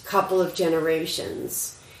last couple of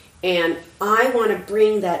generations, and I want to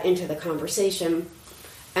bring that into the conversation,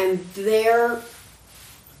 and they're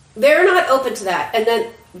not open to that. And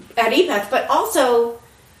then at EPATH, but also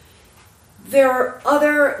there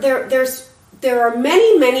are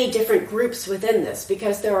many different groups within this,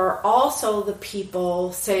 because there are also the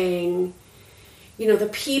people saying, the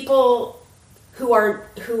people who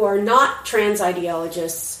are not trans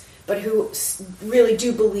ideologists, but who really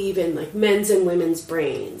do believe in like men's and women's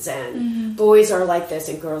brains, and boys are like this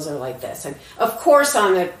and girls are like this. And of course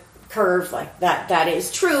on the curve like that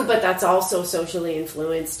is true, but that's also socially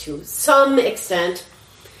influenced to some extent.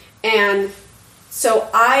 And so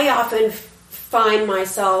I often find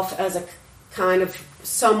myself as a kind of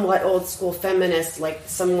somewhat old school feminist, like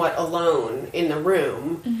somewhat alone in the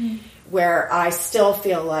room, where I still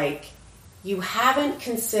feel like you haven't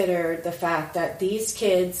considered the fact that these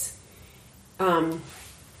kids,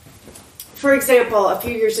 for example, a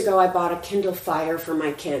few years ago I bought a Kindle Fire for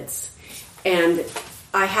my kids, and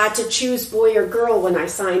I had to choose boy or girl when I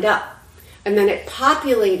signed up. And then it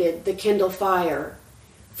populated the Kindle Fire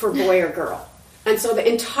for boy or girl. And so the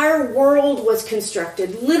entire world was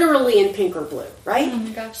constructed literally in pink or blue, right? Oh my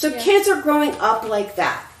gosh, so kids are growing up like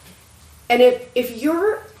that. And if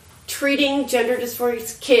you're treating gender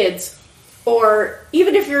dysphoric kids, or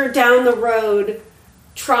even if you're down the road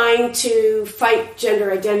trying to fight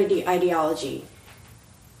gender identity ideology,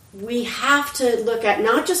 we have to look at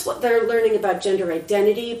not just what they're learning about gender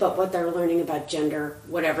identity, but what they're learning about gender,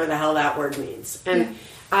 whatever the hell that word means. And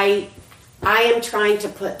I am trying to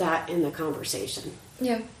put that in the conversation.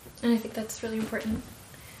 Yeah, and I think that's really important.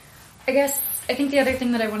 I think the other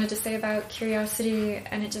thing that I wanted to say about curiosity,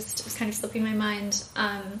 and it just was kind of slipping my mind,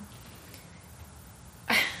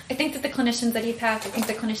 I think that the clinicians at EPATH, I think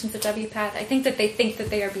the clinicians at WPATH, I think that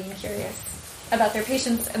they are being curious about their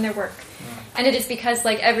patients and their work. And it is because,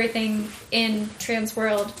 like everything in trans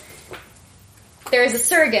world, there is a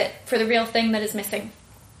surrogate for the real thing that is missing.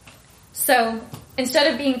 So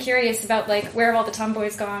instead of being curious about, like, where have all the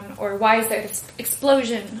tomboys gone, or why is there this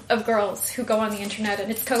explosion of girls who go on the internet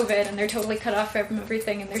and it's COVID and they're totally cut off from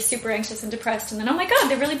everything and they're super anxious and depressed, and then, oh my god,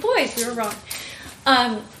 they're really boys, we were wrong.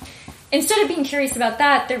 Instead of being curious about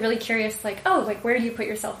that, they're really curious, like, oh, like, where do you put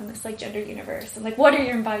yourself in this, like, gender universe? And, like, what are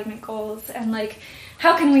your embodiment goals? And, like,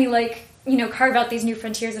 how can we, like, you know, carve out these new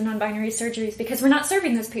frontiers of non-binary surgeries? Because we're not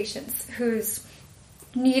serving those patients whose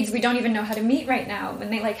needs we don't even know how to meet right now when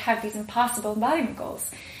they, like, have these impossible embodiment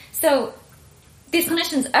goals. So these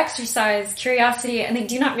clinicians exercise curiosity, and they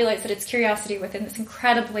do not realize that it's curiosity within this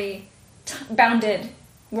incredibly bounded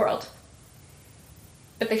world.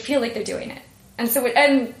 But they feel like they're doing it. And so,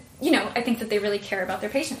 you know, I think that they really care about their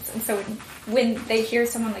patients. And so when they hear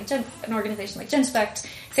someone like an organization like GenSpect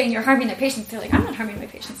saying you're harming their patients, they're like, I'm not harming my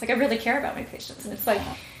patients. Like, I really care about my patients. And it's like,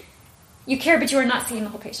 you care, but you are not seeing the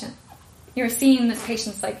whole patient. You're seeing this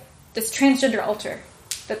patient's, like, this transgender alter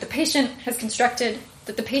that the patient has constructed,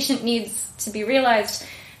 that the patient needs to be realized,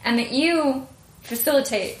 and that you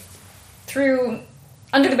facilitate through,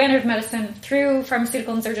 under the banner of medicine, through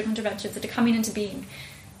pharmaceutical and surgical interventions into coming into being.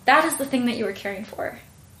 That is the thing that you are caring for.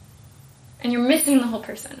 And you're missing the whole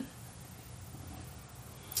person.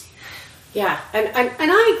 Yeah, and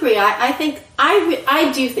I agree.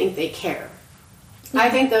 I do think they care. Mm-hmm. I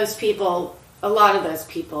think those people, a lot of those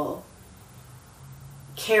people,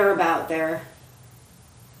 care about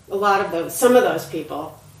some of those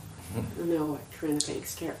people. I don't know what Corinna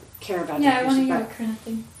thinks. Care about. Yeah, I want to hear what Corinna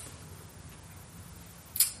thinks.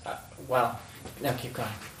 Well, no, keep going.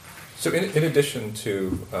 So, in addition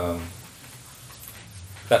to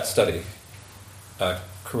that study,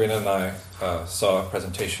 Corinna and I saw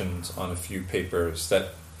presentations on a few papers that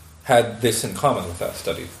had this in common with that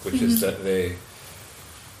study, which is that the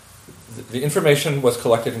information was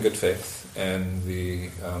collected in good faith, and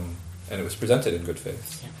it was presented in good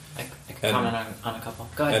faith. Yeah, I can comment on a couple.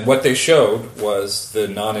 Go ahead. And what they showed was the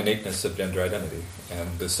non-innateness of gender identity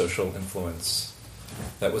and the social influence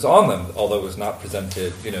that was on them, although it was not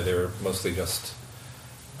presented. You know, they were mostly just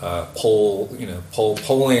polling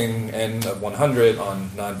N of 100 on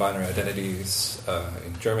non-binary identities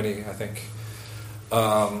in Germany, I think.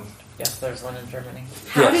 Yes, there's one in Germany.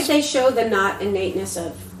 How did they show the not innateness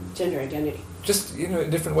of gender identity? Just, in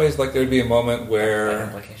different ways. Like, there'd be a moment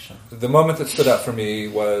where the moment that stood out for me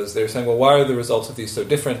was they were saying, well, why are the results of these so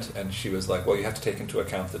different? And she was like, well, you have to take into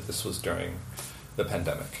account that this was during the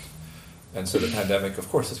pandemic. And so the pandemic, of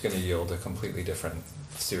course, is going to yield a completely different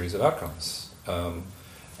series of outcomes.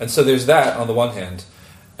 And so there's that on the one hand.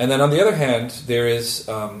 And then on the other hand, there is,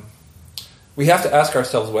 we have to ask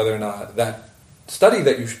ourselves whether or not that study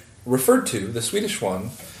that you referred to, the Swedish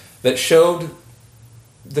one, that showed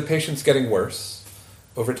the patients getting worse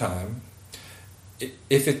over time,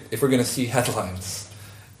 if we're going to see headlines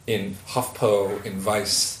in HuffPo, in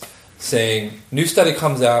Vice, saying, new study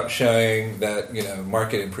comes out showing that,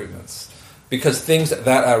 market improvements. Because things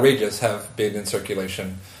that outrageous have been in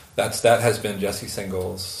circulation. That has been Jesse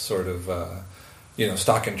Singal's sort of,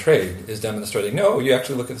 stock in trade, is demonstrating, no, you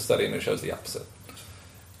actually look at the study and it shows the opposite.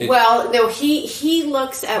 He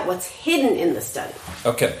looks at what's hidden in the study.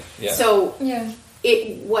 Okay, yeah. So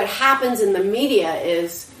what happens in the media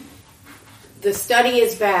is the study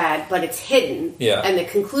is bad, but it's hidden. Yeah. And the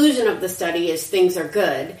conclusion of the study is things are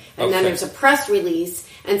good. And then there's a press release.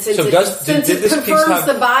 And since it confirms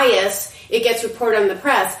the bias, it gets reported on the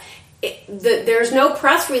press. There's no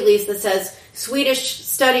press release that says Swedish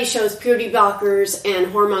study shows puberty blockers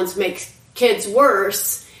and hormones make kids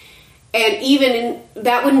worse. And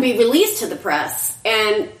that wouldn't be released to the press.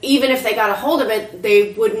 And even if they got a hold of it,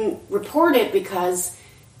 they wouldn't report it because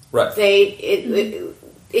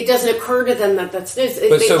it doesn't occur to them that that's this.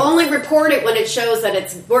 They only report it when it shows that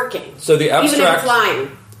it's working. So the abstract, even if it's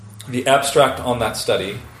lying. The abstract on that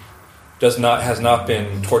study has not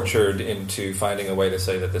been tortured into finding a way to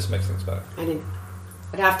say that this makes things better.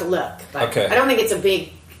 I'd have to look. But I don't think it's a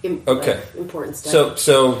big important study.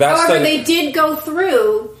 So that However, study, they did go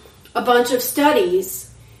through a bunch of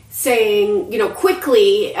studies saying,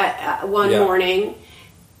 quickly one morning,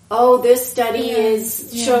 oh, this study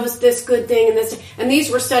shows this good thing, and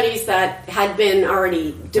these were studies that had been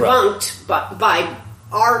already debunked by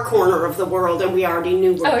our corner of the world, and we already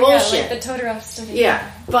knew were bullshit. Like the Todorov study.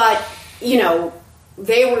 Yeah, but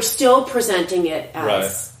they were still presenting it as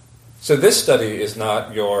right. So this study is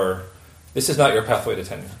not your pathway to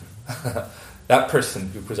tenure. That person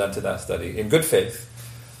who presented that study in good faith.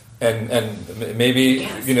 And maybe,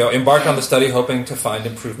 embarked on the study hoping to find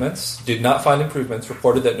improvements, did not find improvements,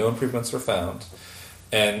 reported that no improvements were found,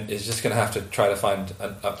 and is just going to have to try to find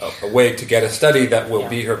a way to get a study that will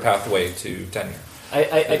be her pathway to tenure.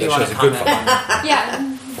 I do want to comment on that.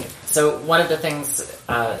 Yeah. So one of the things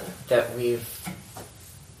that we're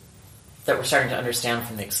starting to understand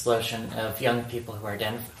from the explosion of young people who are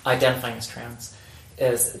identifying as trans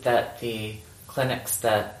is that the clinics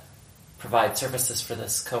that provide services for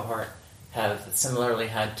this cohort have similarly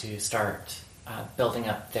had to start building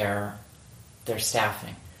up their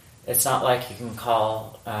staffing. It's not like you can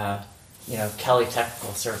call Kelly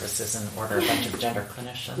Technical Services and order a bunch of gender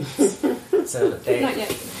clinicians. So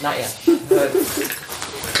Not yet. But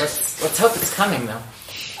let's hope it's coming though.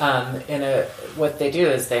 What they do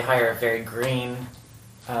is they hire very green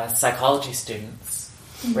psychology students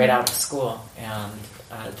right out of school, and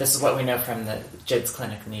this is what we know from the JIDS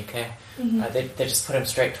clinic in the UK. They just put them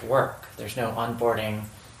straight to work. There's no onboarding.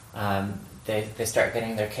 They start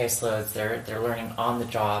getting their caseloads. They're learning on the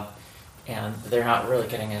job, and they're not really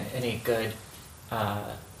getting any good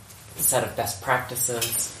set of best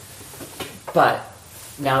practices. But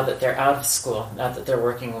now that they're out of school, now that they're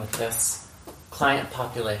working with this client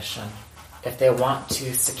population, if they want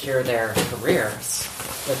to secure their careers,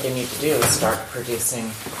 what they need to do is start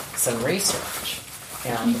producing some research.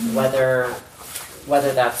 And whether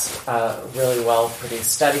that's a really well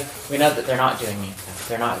produced study, we know that they're not doing it.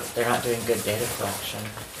 They're not doing good data collection.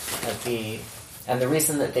 And the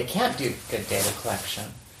reason that they can't do good data collection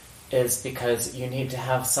is because you need to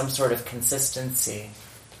have some sort of consistency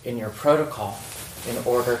in your protocol in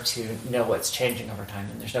order to know what's changing over time.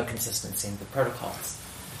 And there's no consistency in the protocols.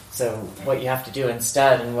 So what you have to do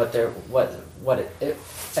instead, and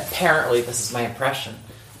apparently this is my impression,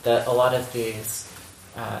 that a lot of these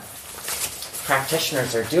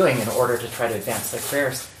practitioners are doing in order to try to advance their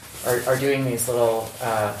careers are doing these little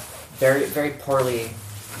very, very poorly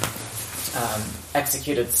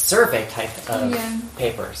executed survey type of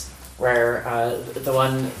papers, where the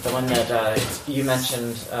one that you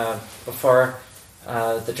mentioned before,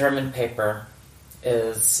 the German paper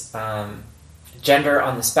is Gender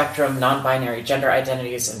on the Spectrum, Non-Binary Gender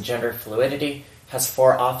Identities and Gender Fluidity, has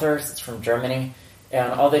 4 authors. It's from Germany,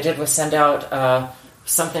 and all they did was send out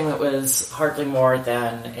something that was hardly more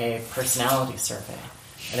than a personality survey.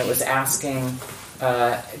 And it was asking,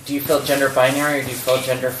 do you feel gender binary or do you feel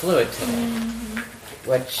gender fluid today?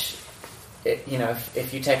 Which,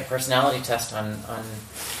 if you take a personality test on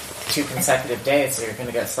 2 consecutive days, you're going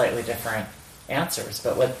to get slightly different answers.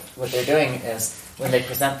 But what they're doing is, when they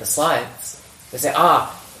present the slides, they say,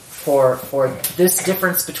 for this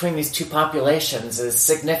difference between these 2 populations is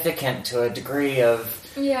significant to a degree of,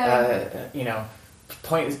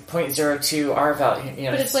 0.02 R value.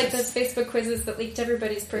 But it's like those Facebook quizzes that leaked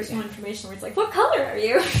everybody's personal information where it's like, what color are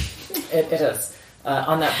you? It is.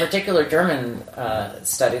 On that particular German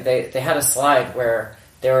study, they had a slide where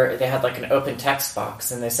they had like an open text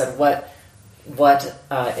box, and they said, what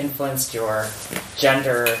influenced your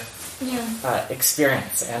gender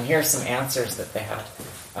experience? And here are some answers that they had.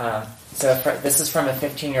 This is from a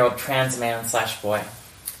 15-year-old trans man/boy.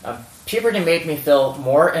 Puberty made me feel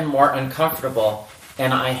more and more uncomfortable,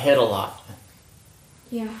 and I hid a lot.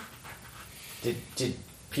 Yeah. Did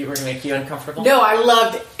puberty make you uncomfortable? No, I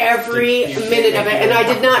loved every minute of it, and I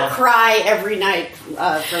did not cry every night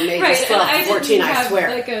from ages 12 to 14, I swear.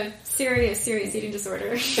 Like a serious eating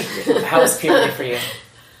disorder. How was puberty for you?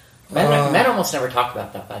 Men almost never talk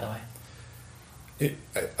about that, by the way.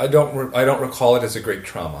 I don't recall it as a great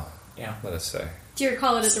trauma. Yeah. Let us say. Do you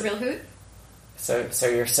recall it as a real hoot? So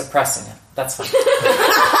you're suppressing it. That's fine.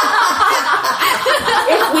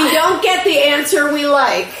 If we don't get the answer we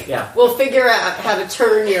like, we'll figure out how to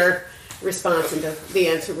turn your response into the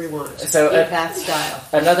answer we want. So ePath style.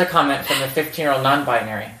 Another comment from a 15-year-old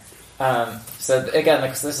non-binary. So again,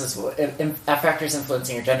 this is factors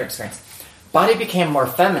influencing your gender experience. Body became more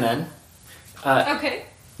feminine. Okay.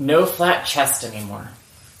 No flat chest anymore.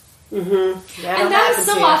 Mm-hmm. And that was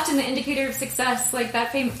so often the indicator of success. Like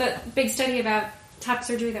that big study about top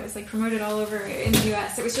surgery that was like promoted all over in the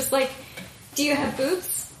U.S. It was just like, do you have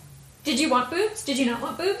boobs? Did you want boobs? Did you not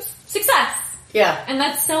want boobs? Success. Yeah. And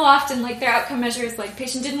that's so often like their outcome measures. Like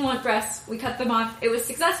patient didn't want breasts, we cut them off. It was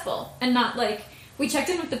successful, and not like we checked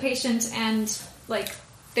in with the patient and, like,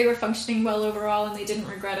 they were functioning well overall and they didn't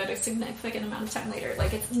regret it a significant amount of time later.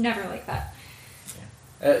 Like, it's never like that.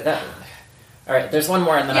 All right, there's one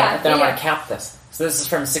more, and then I want to cap this. So this is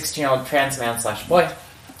from 16-year-old trans man/boy.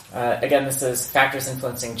 Again, this is factors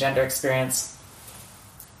influencing gender experience.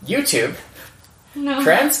 YouTube. No.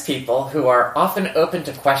 Trans people who are often open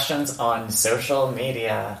to questions on social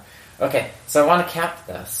media. Okay, so I want to cap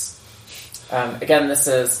this. Again, this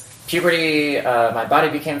is puberty, my body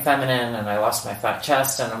became feminine, and I lost my fat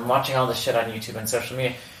chest, and I'm watching all this shit on YouTube and social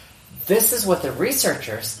media. This is what the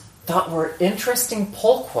researchers thought were interesting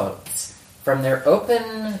poll quotes from their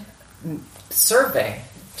open survey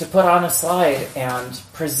to put on a slide and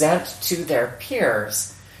present to their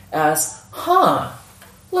peers as,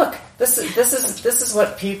 look, this is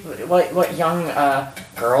what young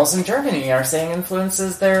girls in Germany are saying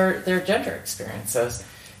influences their gender experiences.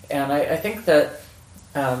 And I think that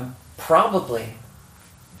probably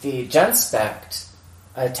the GenSpect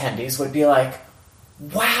attendees would be like,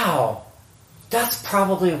 wow, that's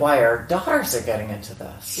probably why our daughters are getting into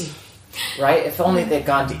this. Right? If only they'd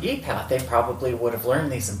gone to EPATH, they probably would have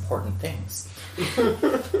learned these important things.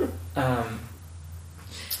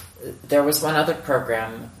 There was one other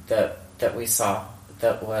program that we saw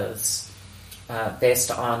that was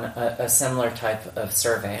based on a similar type of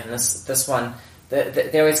survey. And this one,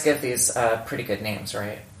 they always give these pretty good names,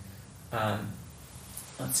 right?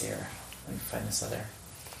 Let's see here. Let me find this other.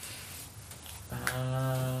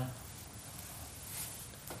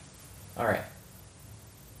 All right.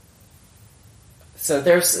 So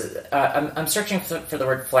there's, I'm searching for the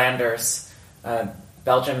word Flanders,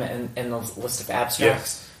 Belgium in the list of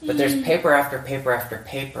abstracts, but there's paper after paper after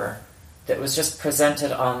paper that was just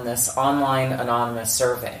presented on this online anonymous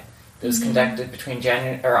survey that was conducted between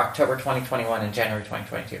October 2021 and January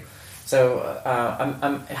 2022. So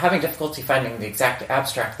I'm having difficulty finding the exact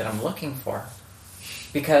abstract that I'm looking for,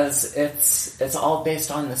 because it's all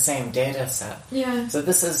based on the same data set. Yeah. So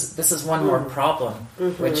this is one more problem,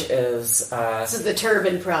 which is this is the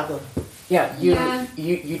turban problem. Yeah,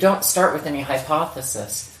 you don't start with any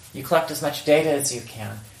hypothesis. You collect as much data as you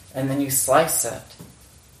can, and then you slice it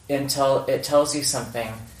until it tells you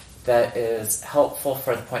something that is helpful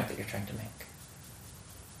for the point that you're trying to make.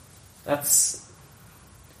 That's,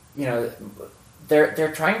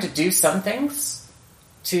 they're trying to do some things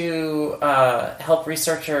to help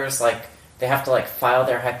researchers, like they have to file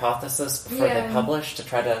their hypothesis before they publish to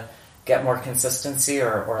try to get more consistency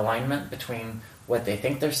or alignment between what they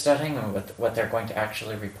think they're studying and what they're going to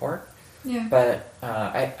actually report. Yeah. But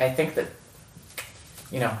I think that,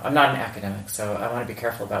 I'm not an academic, so I want to be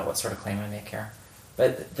careful about what sort of claim I make here.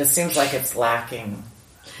 But this seems like it's lacking.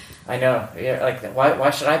 I know,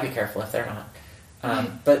 why should I be careful if they're not?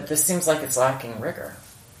 But this seems like it's lacking rigor.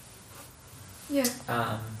 Yeah.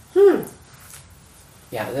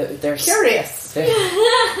 Yeah, they're curious.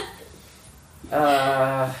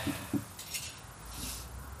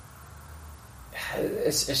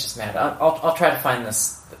 It's just mad. I'll try to find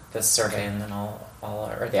this survey, and then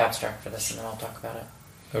or the abstract for this, and then I'll talk about it.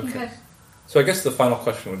 Okay. So I guess the final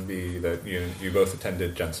question would be that you both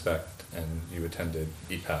attended GenSpect and you attended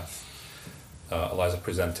EPATH. Eliza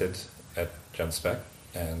presented at GenSpect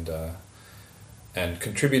and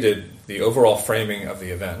contributed the overall framing of the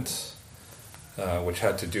event, which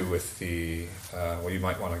had to do with the, you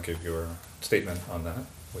might want to give your statement on that,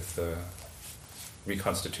 with the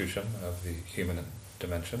reconstitution of the human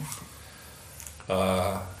dimension.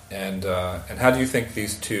 And how do you think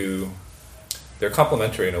these two, they're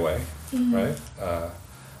complementary in a way, right?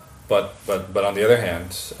 But on the other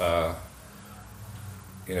hand,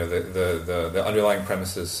 the underlying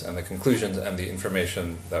premises and the conclusions and the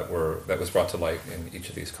information that was brought to light in each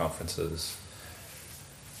of these conferences,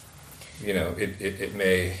 it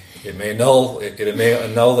may annul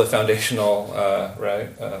the foundational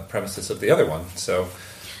premises of the other one. So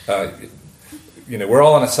we're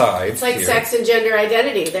all on a side. It's like here. Sex and gender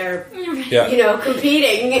identity. They're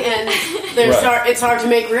competing, and it's hard to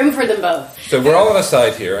make room for them both. So we're all on a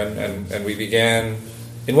side here, and we began.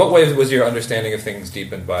 In what ways was your understanding of things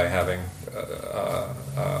deepened by having,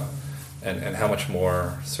 and how much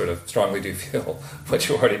more sort of strongly do you feel what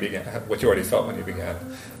you already felt when you began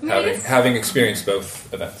having experienced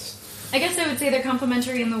both events? I guess I would say they're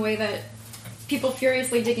complementary in the way that people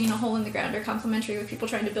furiously digging a hole in the ground are complementary with people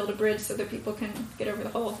trying to build a bridge so that people can get over the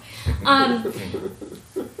hole.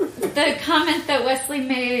 The comment that Wesley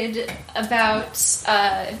made about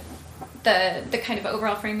the kind of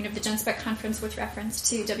overall framing of the GenSpect conference with reference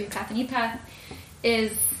to WPATH and EPATH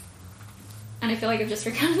is, and I feel like I've just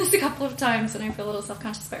recounted this a couple of times and I feel a little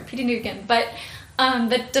self-conscious about repeating it again, but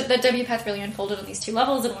The WPATH really unfolded on these two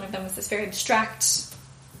levels, and one of them was this very abstract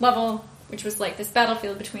level, which was like this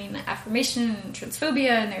battlefield between affirmation and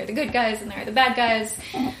transphobia, and there are the good guys and there are the bad guys,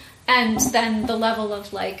 and then the level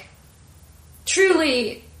of like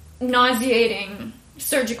truly nauseating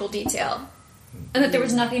surgical detail, and that there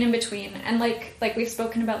was nothing in between, and like we've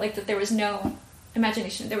spoken about, like that there was no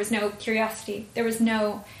imagination, there was no curiosity, there was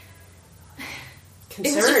no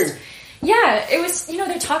concern. It was,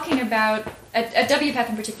 they're talking about, at WPATH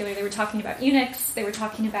in particular, they were talking about eunuchs, they were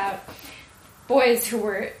talking about boys who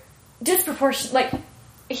were disproportionate, like,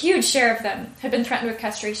 a huge share of them had been threatened with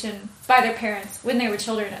castration by their parents when they were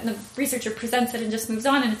children, and the researcher presents it and just moves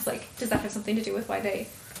on, and it's like, does that have something to do with why they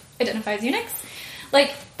identify as eunuchs?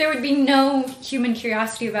 Like, there would be no human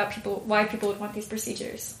curiosity about why people would want these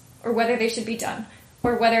procedures, or whether they should be done,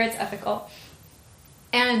 or whether it's ethical.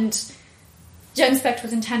 And GenSpect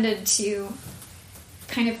was intended to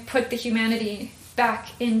kind of put the humanity back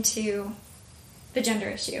into the gender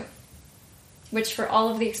issue, which for all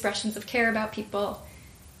of the expressions of care about people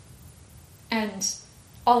and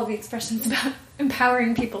all of the expressions about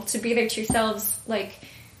empowering people to be their true selves, like,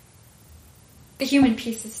 the human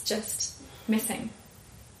piece is just missing.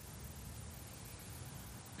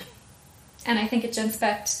 And I think at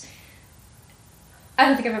GenSpect, I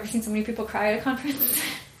don't think I've ever seen so many people cry at a conference.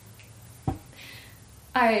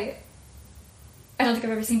 I don't think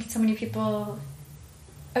I've ever seen so many people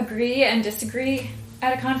agree and disagree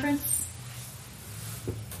at a conference.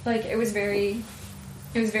 Like, it was very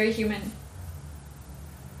human.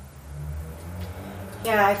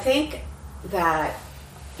 Yeah, I think that,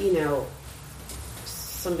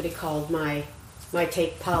 somebody called my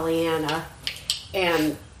take Pollyanna,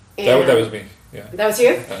 and that was me. Yeah, that was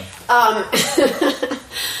you. Yeah.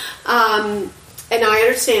 And I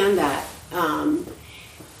understand that.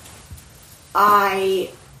 I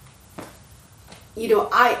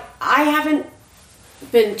haven't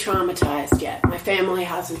been traumatized yet. My family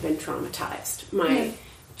hasn't been traumatized. My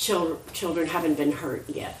children haven't been hurt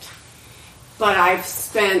yet. But I've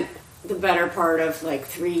spent the better part of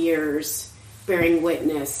 3 years bearing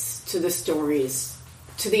witness to the stories,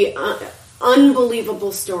 to the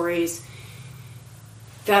unbelievable stories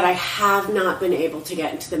that I have not been able to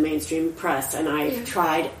get into the mainstream press, and I've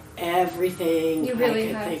tried everything I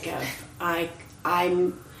could think of.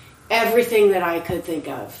 I'm everything that I could think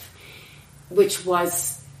of, which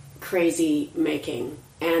was crazy making,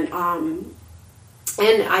 and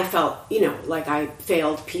I felt like I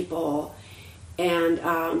failed people, and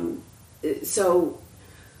so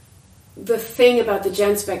the thing about the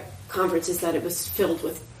GenSpect conference is that it was filled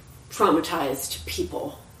with traumatized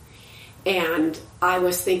people. And I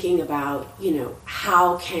was thinking about,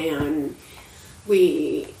 how can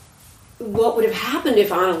what would have happened if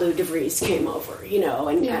Annalou de Vries came over,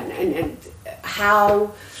 and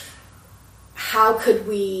how could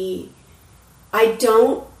we, I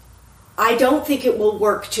don't think it will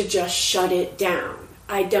work to just shut it down.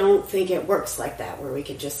 I don't think it works like that, where we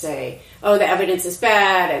could just say, oh, the evidence is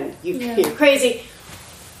bad and you're crazy.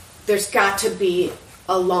 There's got to be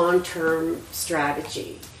a long-term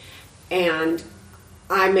strategy. And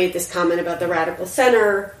I made this comment about the Radical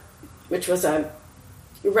Center, which was a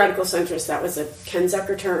radical centrist. That was a Ken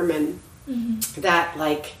Zucker term, and that,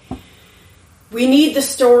 we need the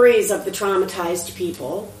stories of the traumatized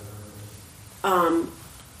people,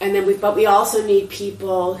 but we also need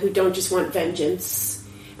people who don't just want vengeance,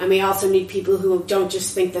 and we also need people who don't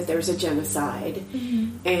just think that there's a genocide,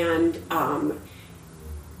 and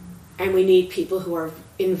we need people who are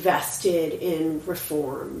invested in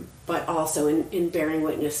reform, but also in bearing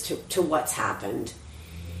witness to what's happened.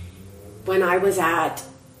 When I was at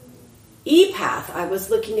EPATH, I was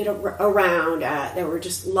looking around at, there were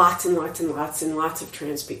just lots and lots and lots and lots of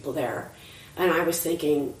trans people there. And I was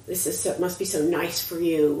thinking, must be so nice for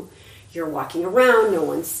you. You're walking around, no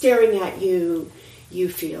one's staring at you. You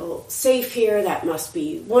feel safe here. That must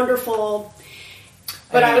be wonderful.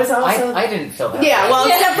 But I was also... I didn't feel that. Yeah, well,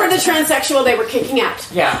 except for the transsexual, they were kicking out.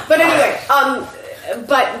 Yeah. But anyway,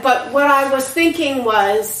 but what I was thinking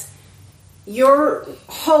was, your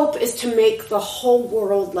hope is to make the whole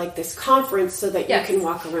world like this conference so that you can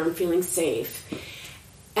walk around feeling safe.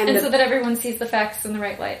 And so that everyone sees the facts in the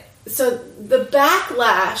right light. So the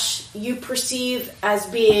backlash you perceive as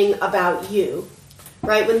being about you,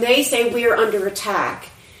 right? When they say we're under attack,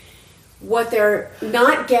 what they're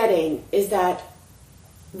not getting is that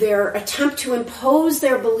their attempt to impose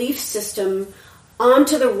their belief system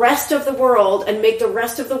onto the rest of the world and make the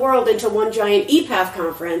rest of the world into one giant EPATH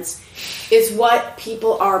conference is what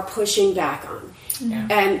people are pushing back on. Yeah.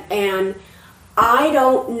 And I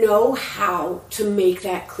don't know how to make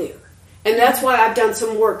that clear. And that's why I've done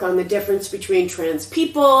some work on the difference between trans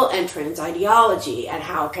people and trans ideology, and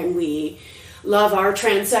how can we love our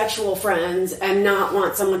transsexual friends and not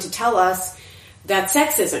want someone to tell us that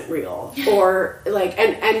sex isn't real, or like,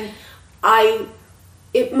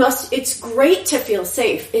 it's great to feel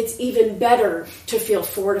safe. It's even better to feel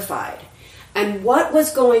fortified. And what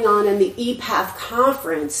was going on in the EPATH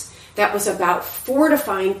conference that was about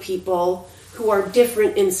fortifying people who are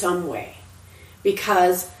different in some way?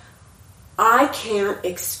 Because I can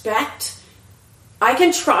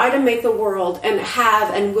try to make the world,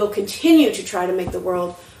 and will continue to try to make the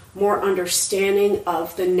world more understanding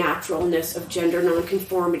of the naturalness of gender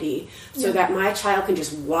nonconformity, so that my child can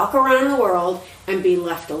just walk around the world and be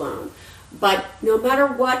left alone. But no matter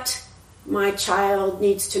what, my child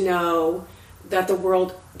needs to know that the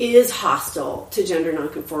world is hostile to gender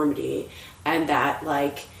nonconformity, and that,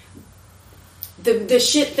 like, the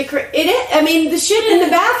shit in the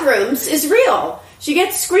bathrooms is real. She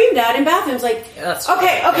gets screamed at in bathrooms. Like,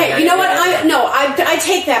 okay, you know what? I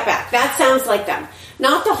take that back. That sounds like them.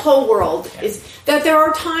 Not the whole world. Is that there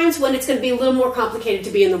are times when it's going to be a little more complicated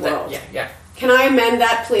to be in the world. Can I amend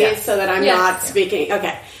that, please, so that I'm not speaking?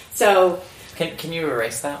 Okay, so. Can you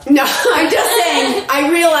erase that? No, I'm just saying, I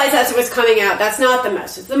realized as it was coming out, that's not the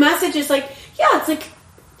message. The message is like, it's like,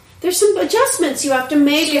 there's some adjustments you have to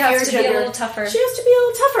make. She has to be a little tougher. She has to be a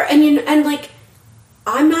little tougher. And like,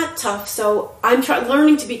 I'm not tough, so I'm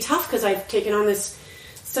learning to be tough because I've taken on this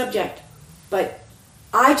subject. But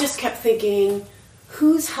I just kept thinking,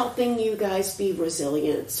 who's helping you guys be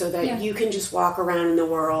resilient so that you can just walk around in the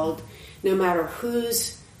world no matter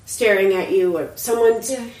who's staring at you or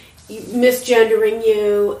someone's misgendering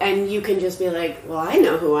you, and you can just be like, well, I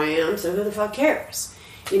know who I am, so who the fuck cares?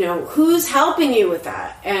 You know, who's helping you with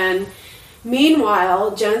that? And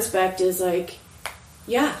meanwhile, Jen Specht is like,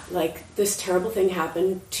 like, this terrible thing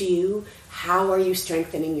happened to you. How are you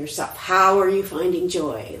strengthening yourself? How are you finding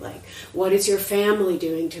joy? Like, what is your family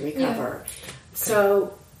doing to recover?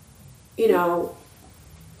 So, you know,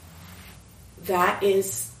 that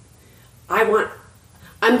is, I'm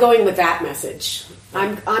going with that message.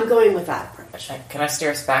 I'm going with that approach. Can I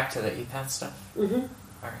steer us back to the EPATH stuff? Mm-hmm. All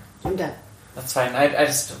right. I'm done. That's fine. I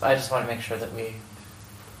just want to make sure that we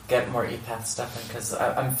get more EPATH stuff in, because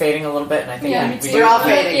I'm fading a little bit, and I think we're all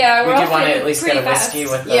fading. Yeah, we do want to at least get a whiskey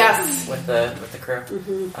fast. with the crew.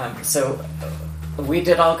 Mm-hmm. So we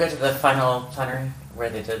did all go to the final plenary where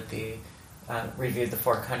they did the reviewed the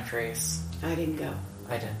 4 countries. I didn't go.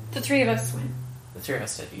 I did. The 3 of us went. The 3 of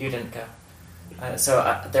us did. You didn't go.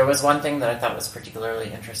 So there was one thing that I thought was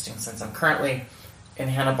particularly interesting, since I'm currently in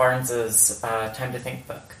Hannah Barnes's Time to Think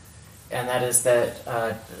book, and that is that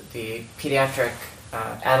the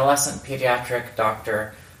adolescent pediatric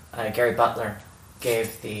doctor Gary Butler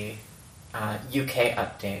gave the UK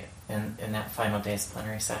update in that final day's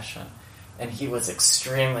plenary session, and he was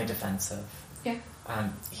extremely defensive. Yeah.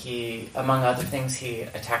 He, among other things, he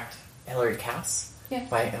attacked Hilary Cass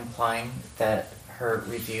by implying that her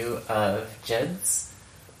review of JIDS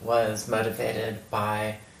was motivated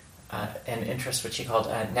by an interest which he called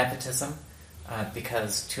nepotism,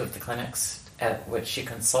 because 2 of the clinics at which she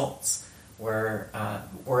consults were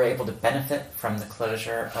able to benefit from the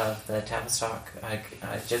closure of the Tavistock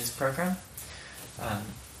JIDS program.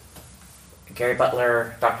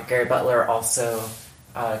 Dr. Gary Butler also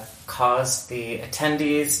caused the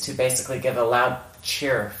attendees to basically give a loud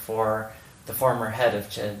cheer for the former head of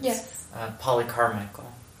JIDS, Polly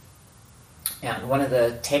Carmichael. And one of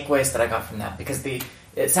the takeaways that I got from that, because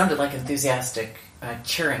it sounded like enthusiastic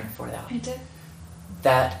cheering for that. It did.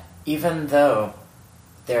 That even though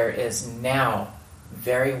there is now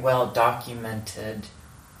very well documented,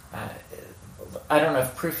 I don't know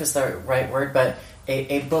if proof is the right word, but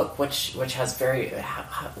a book which has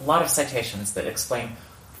a lot of citations that explain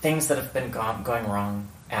things that have been going wrong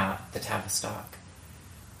at the Tavistock,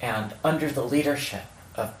 and under the leadership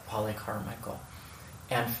of Polly Carmichael.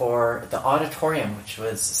 And for the auditorium, which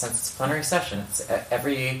was, since it's plenary session, it's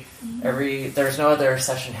there's no other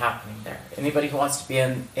session happening there. Anybody who wants to be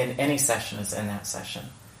in any session is in that session.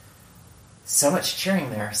 So much cheering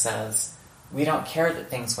there says, we don't care that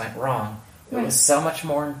things went wrong. It was so much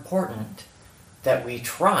more important that we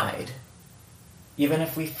tried, even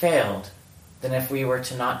if we failed, than if we were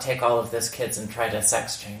to not take all of those kids and try to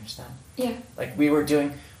sex change them. Yeah. Like, we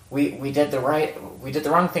did the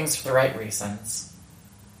wrong things for the right reasons,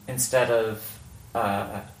 instead of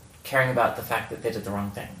caring about the fact that they did the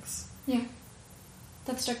wrong things. Yeah.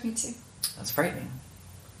 That struck me too. That's frightening.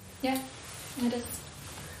 Yeah, it is.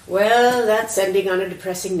 Well, that's ending on a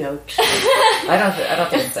depressing note. I don't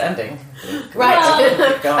think it's ending. Right.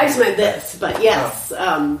 I I just meant this, but yes.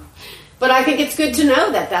 But I think it's good to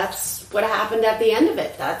know that that's what happened at the end of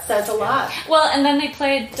it. That says a lot. Well, and then they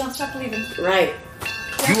played Don't Stop Believing. Right.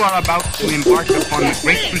 You are about to embark upon the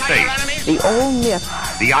great crusade. The old myth.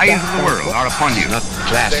 The eyes of the world are upon you. Not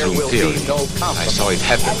classroom theory. I saw it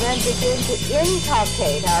happen. And then begin to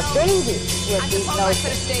inculcate our babies with these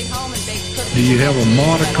notions. Do you have a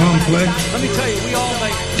martyr complex? Let me tell you, we all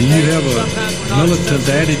make... Do you have a militant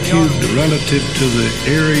attitude relative to the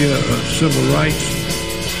area of civil rights?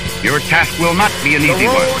 Your task will not be an The easy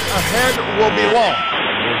road one. ahead will be long.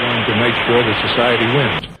 We're going to make sure that society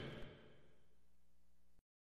wins.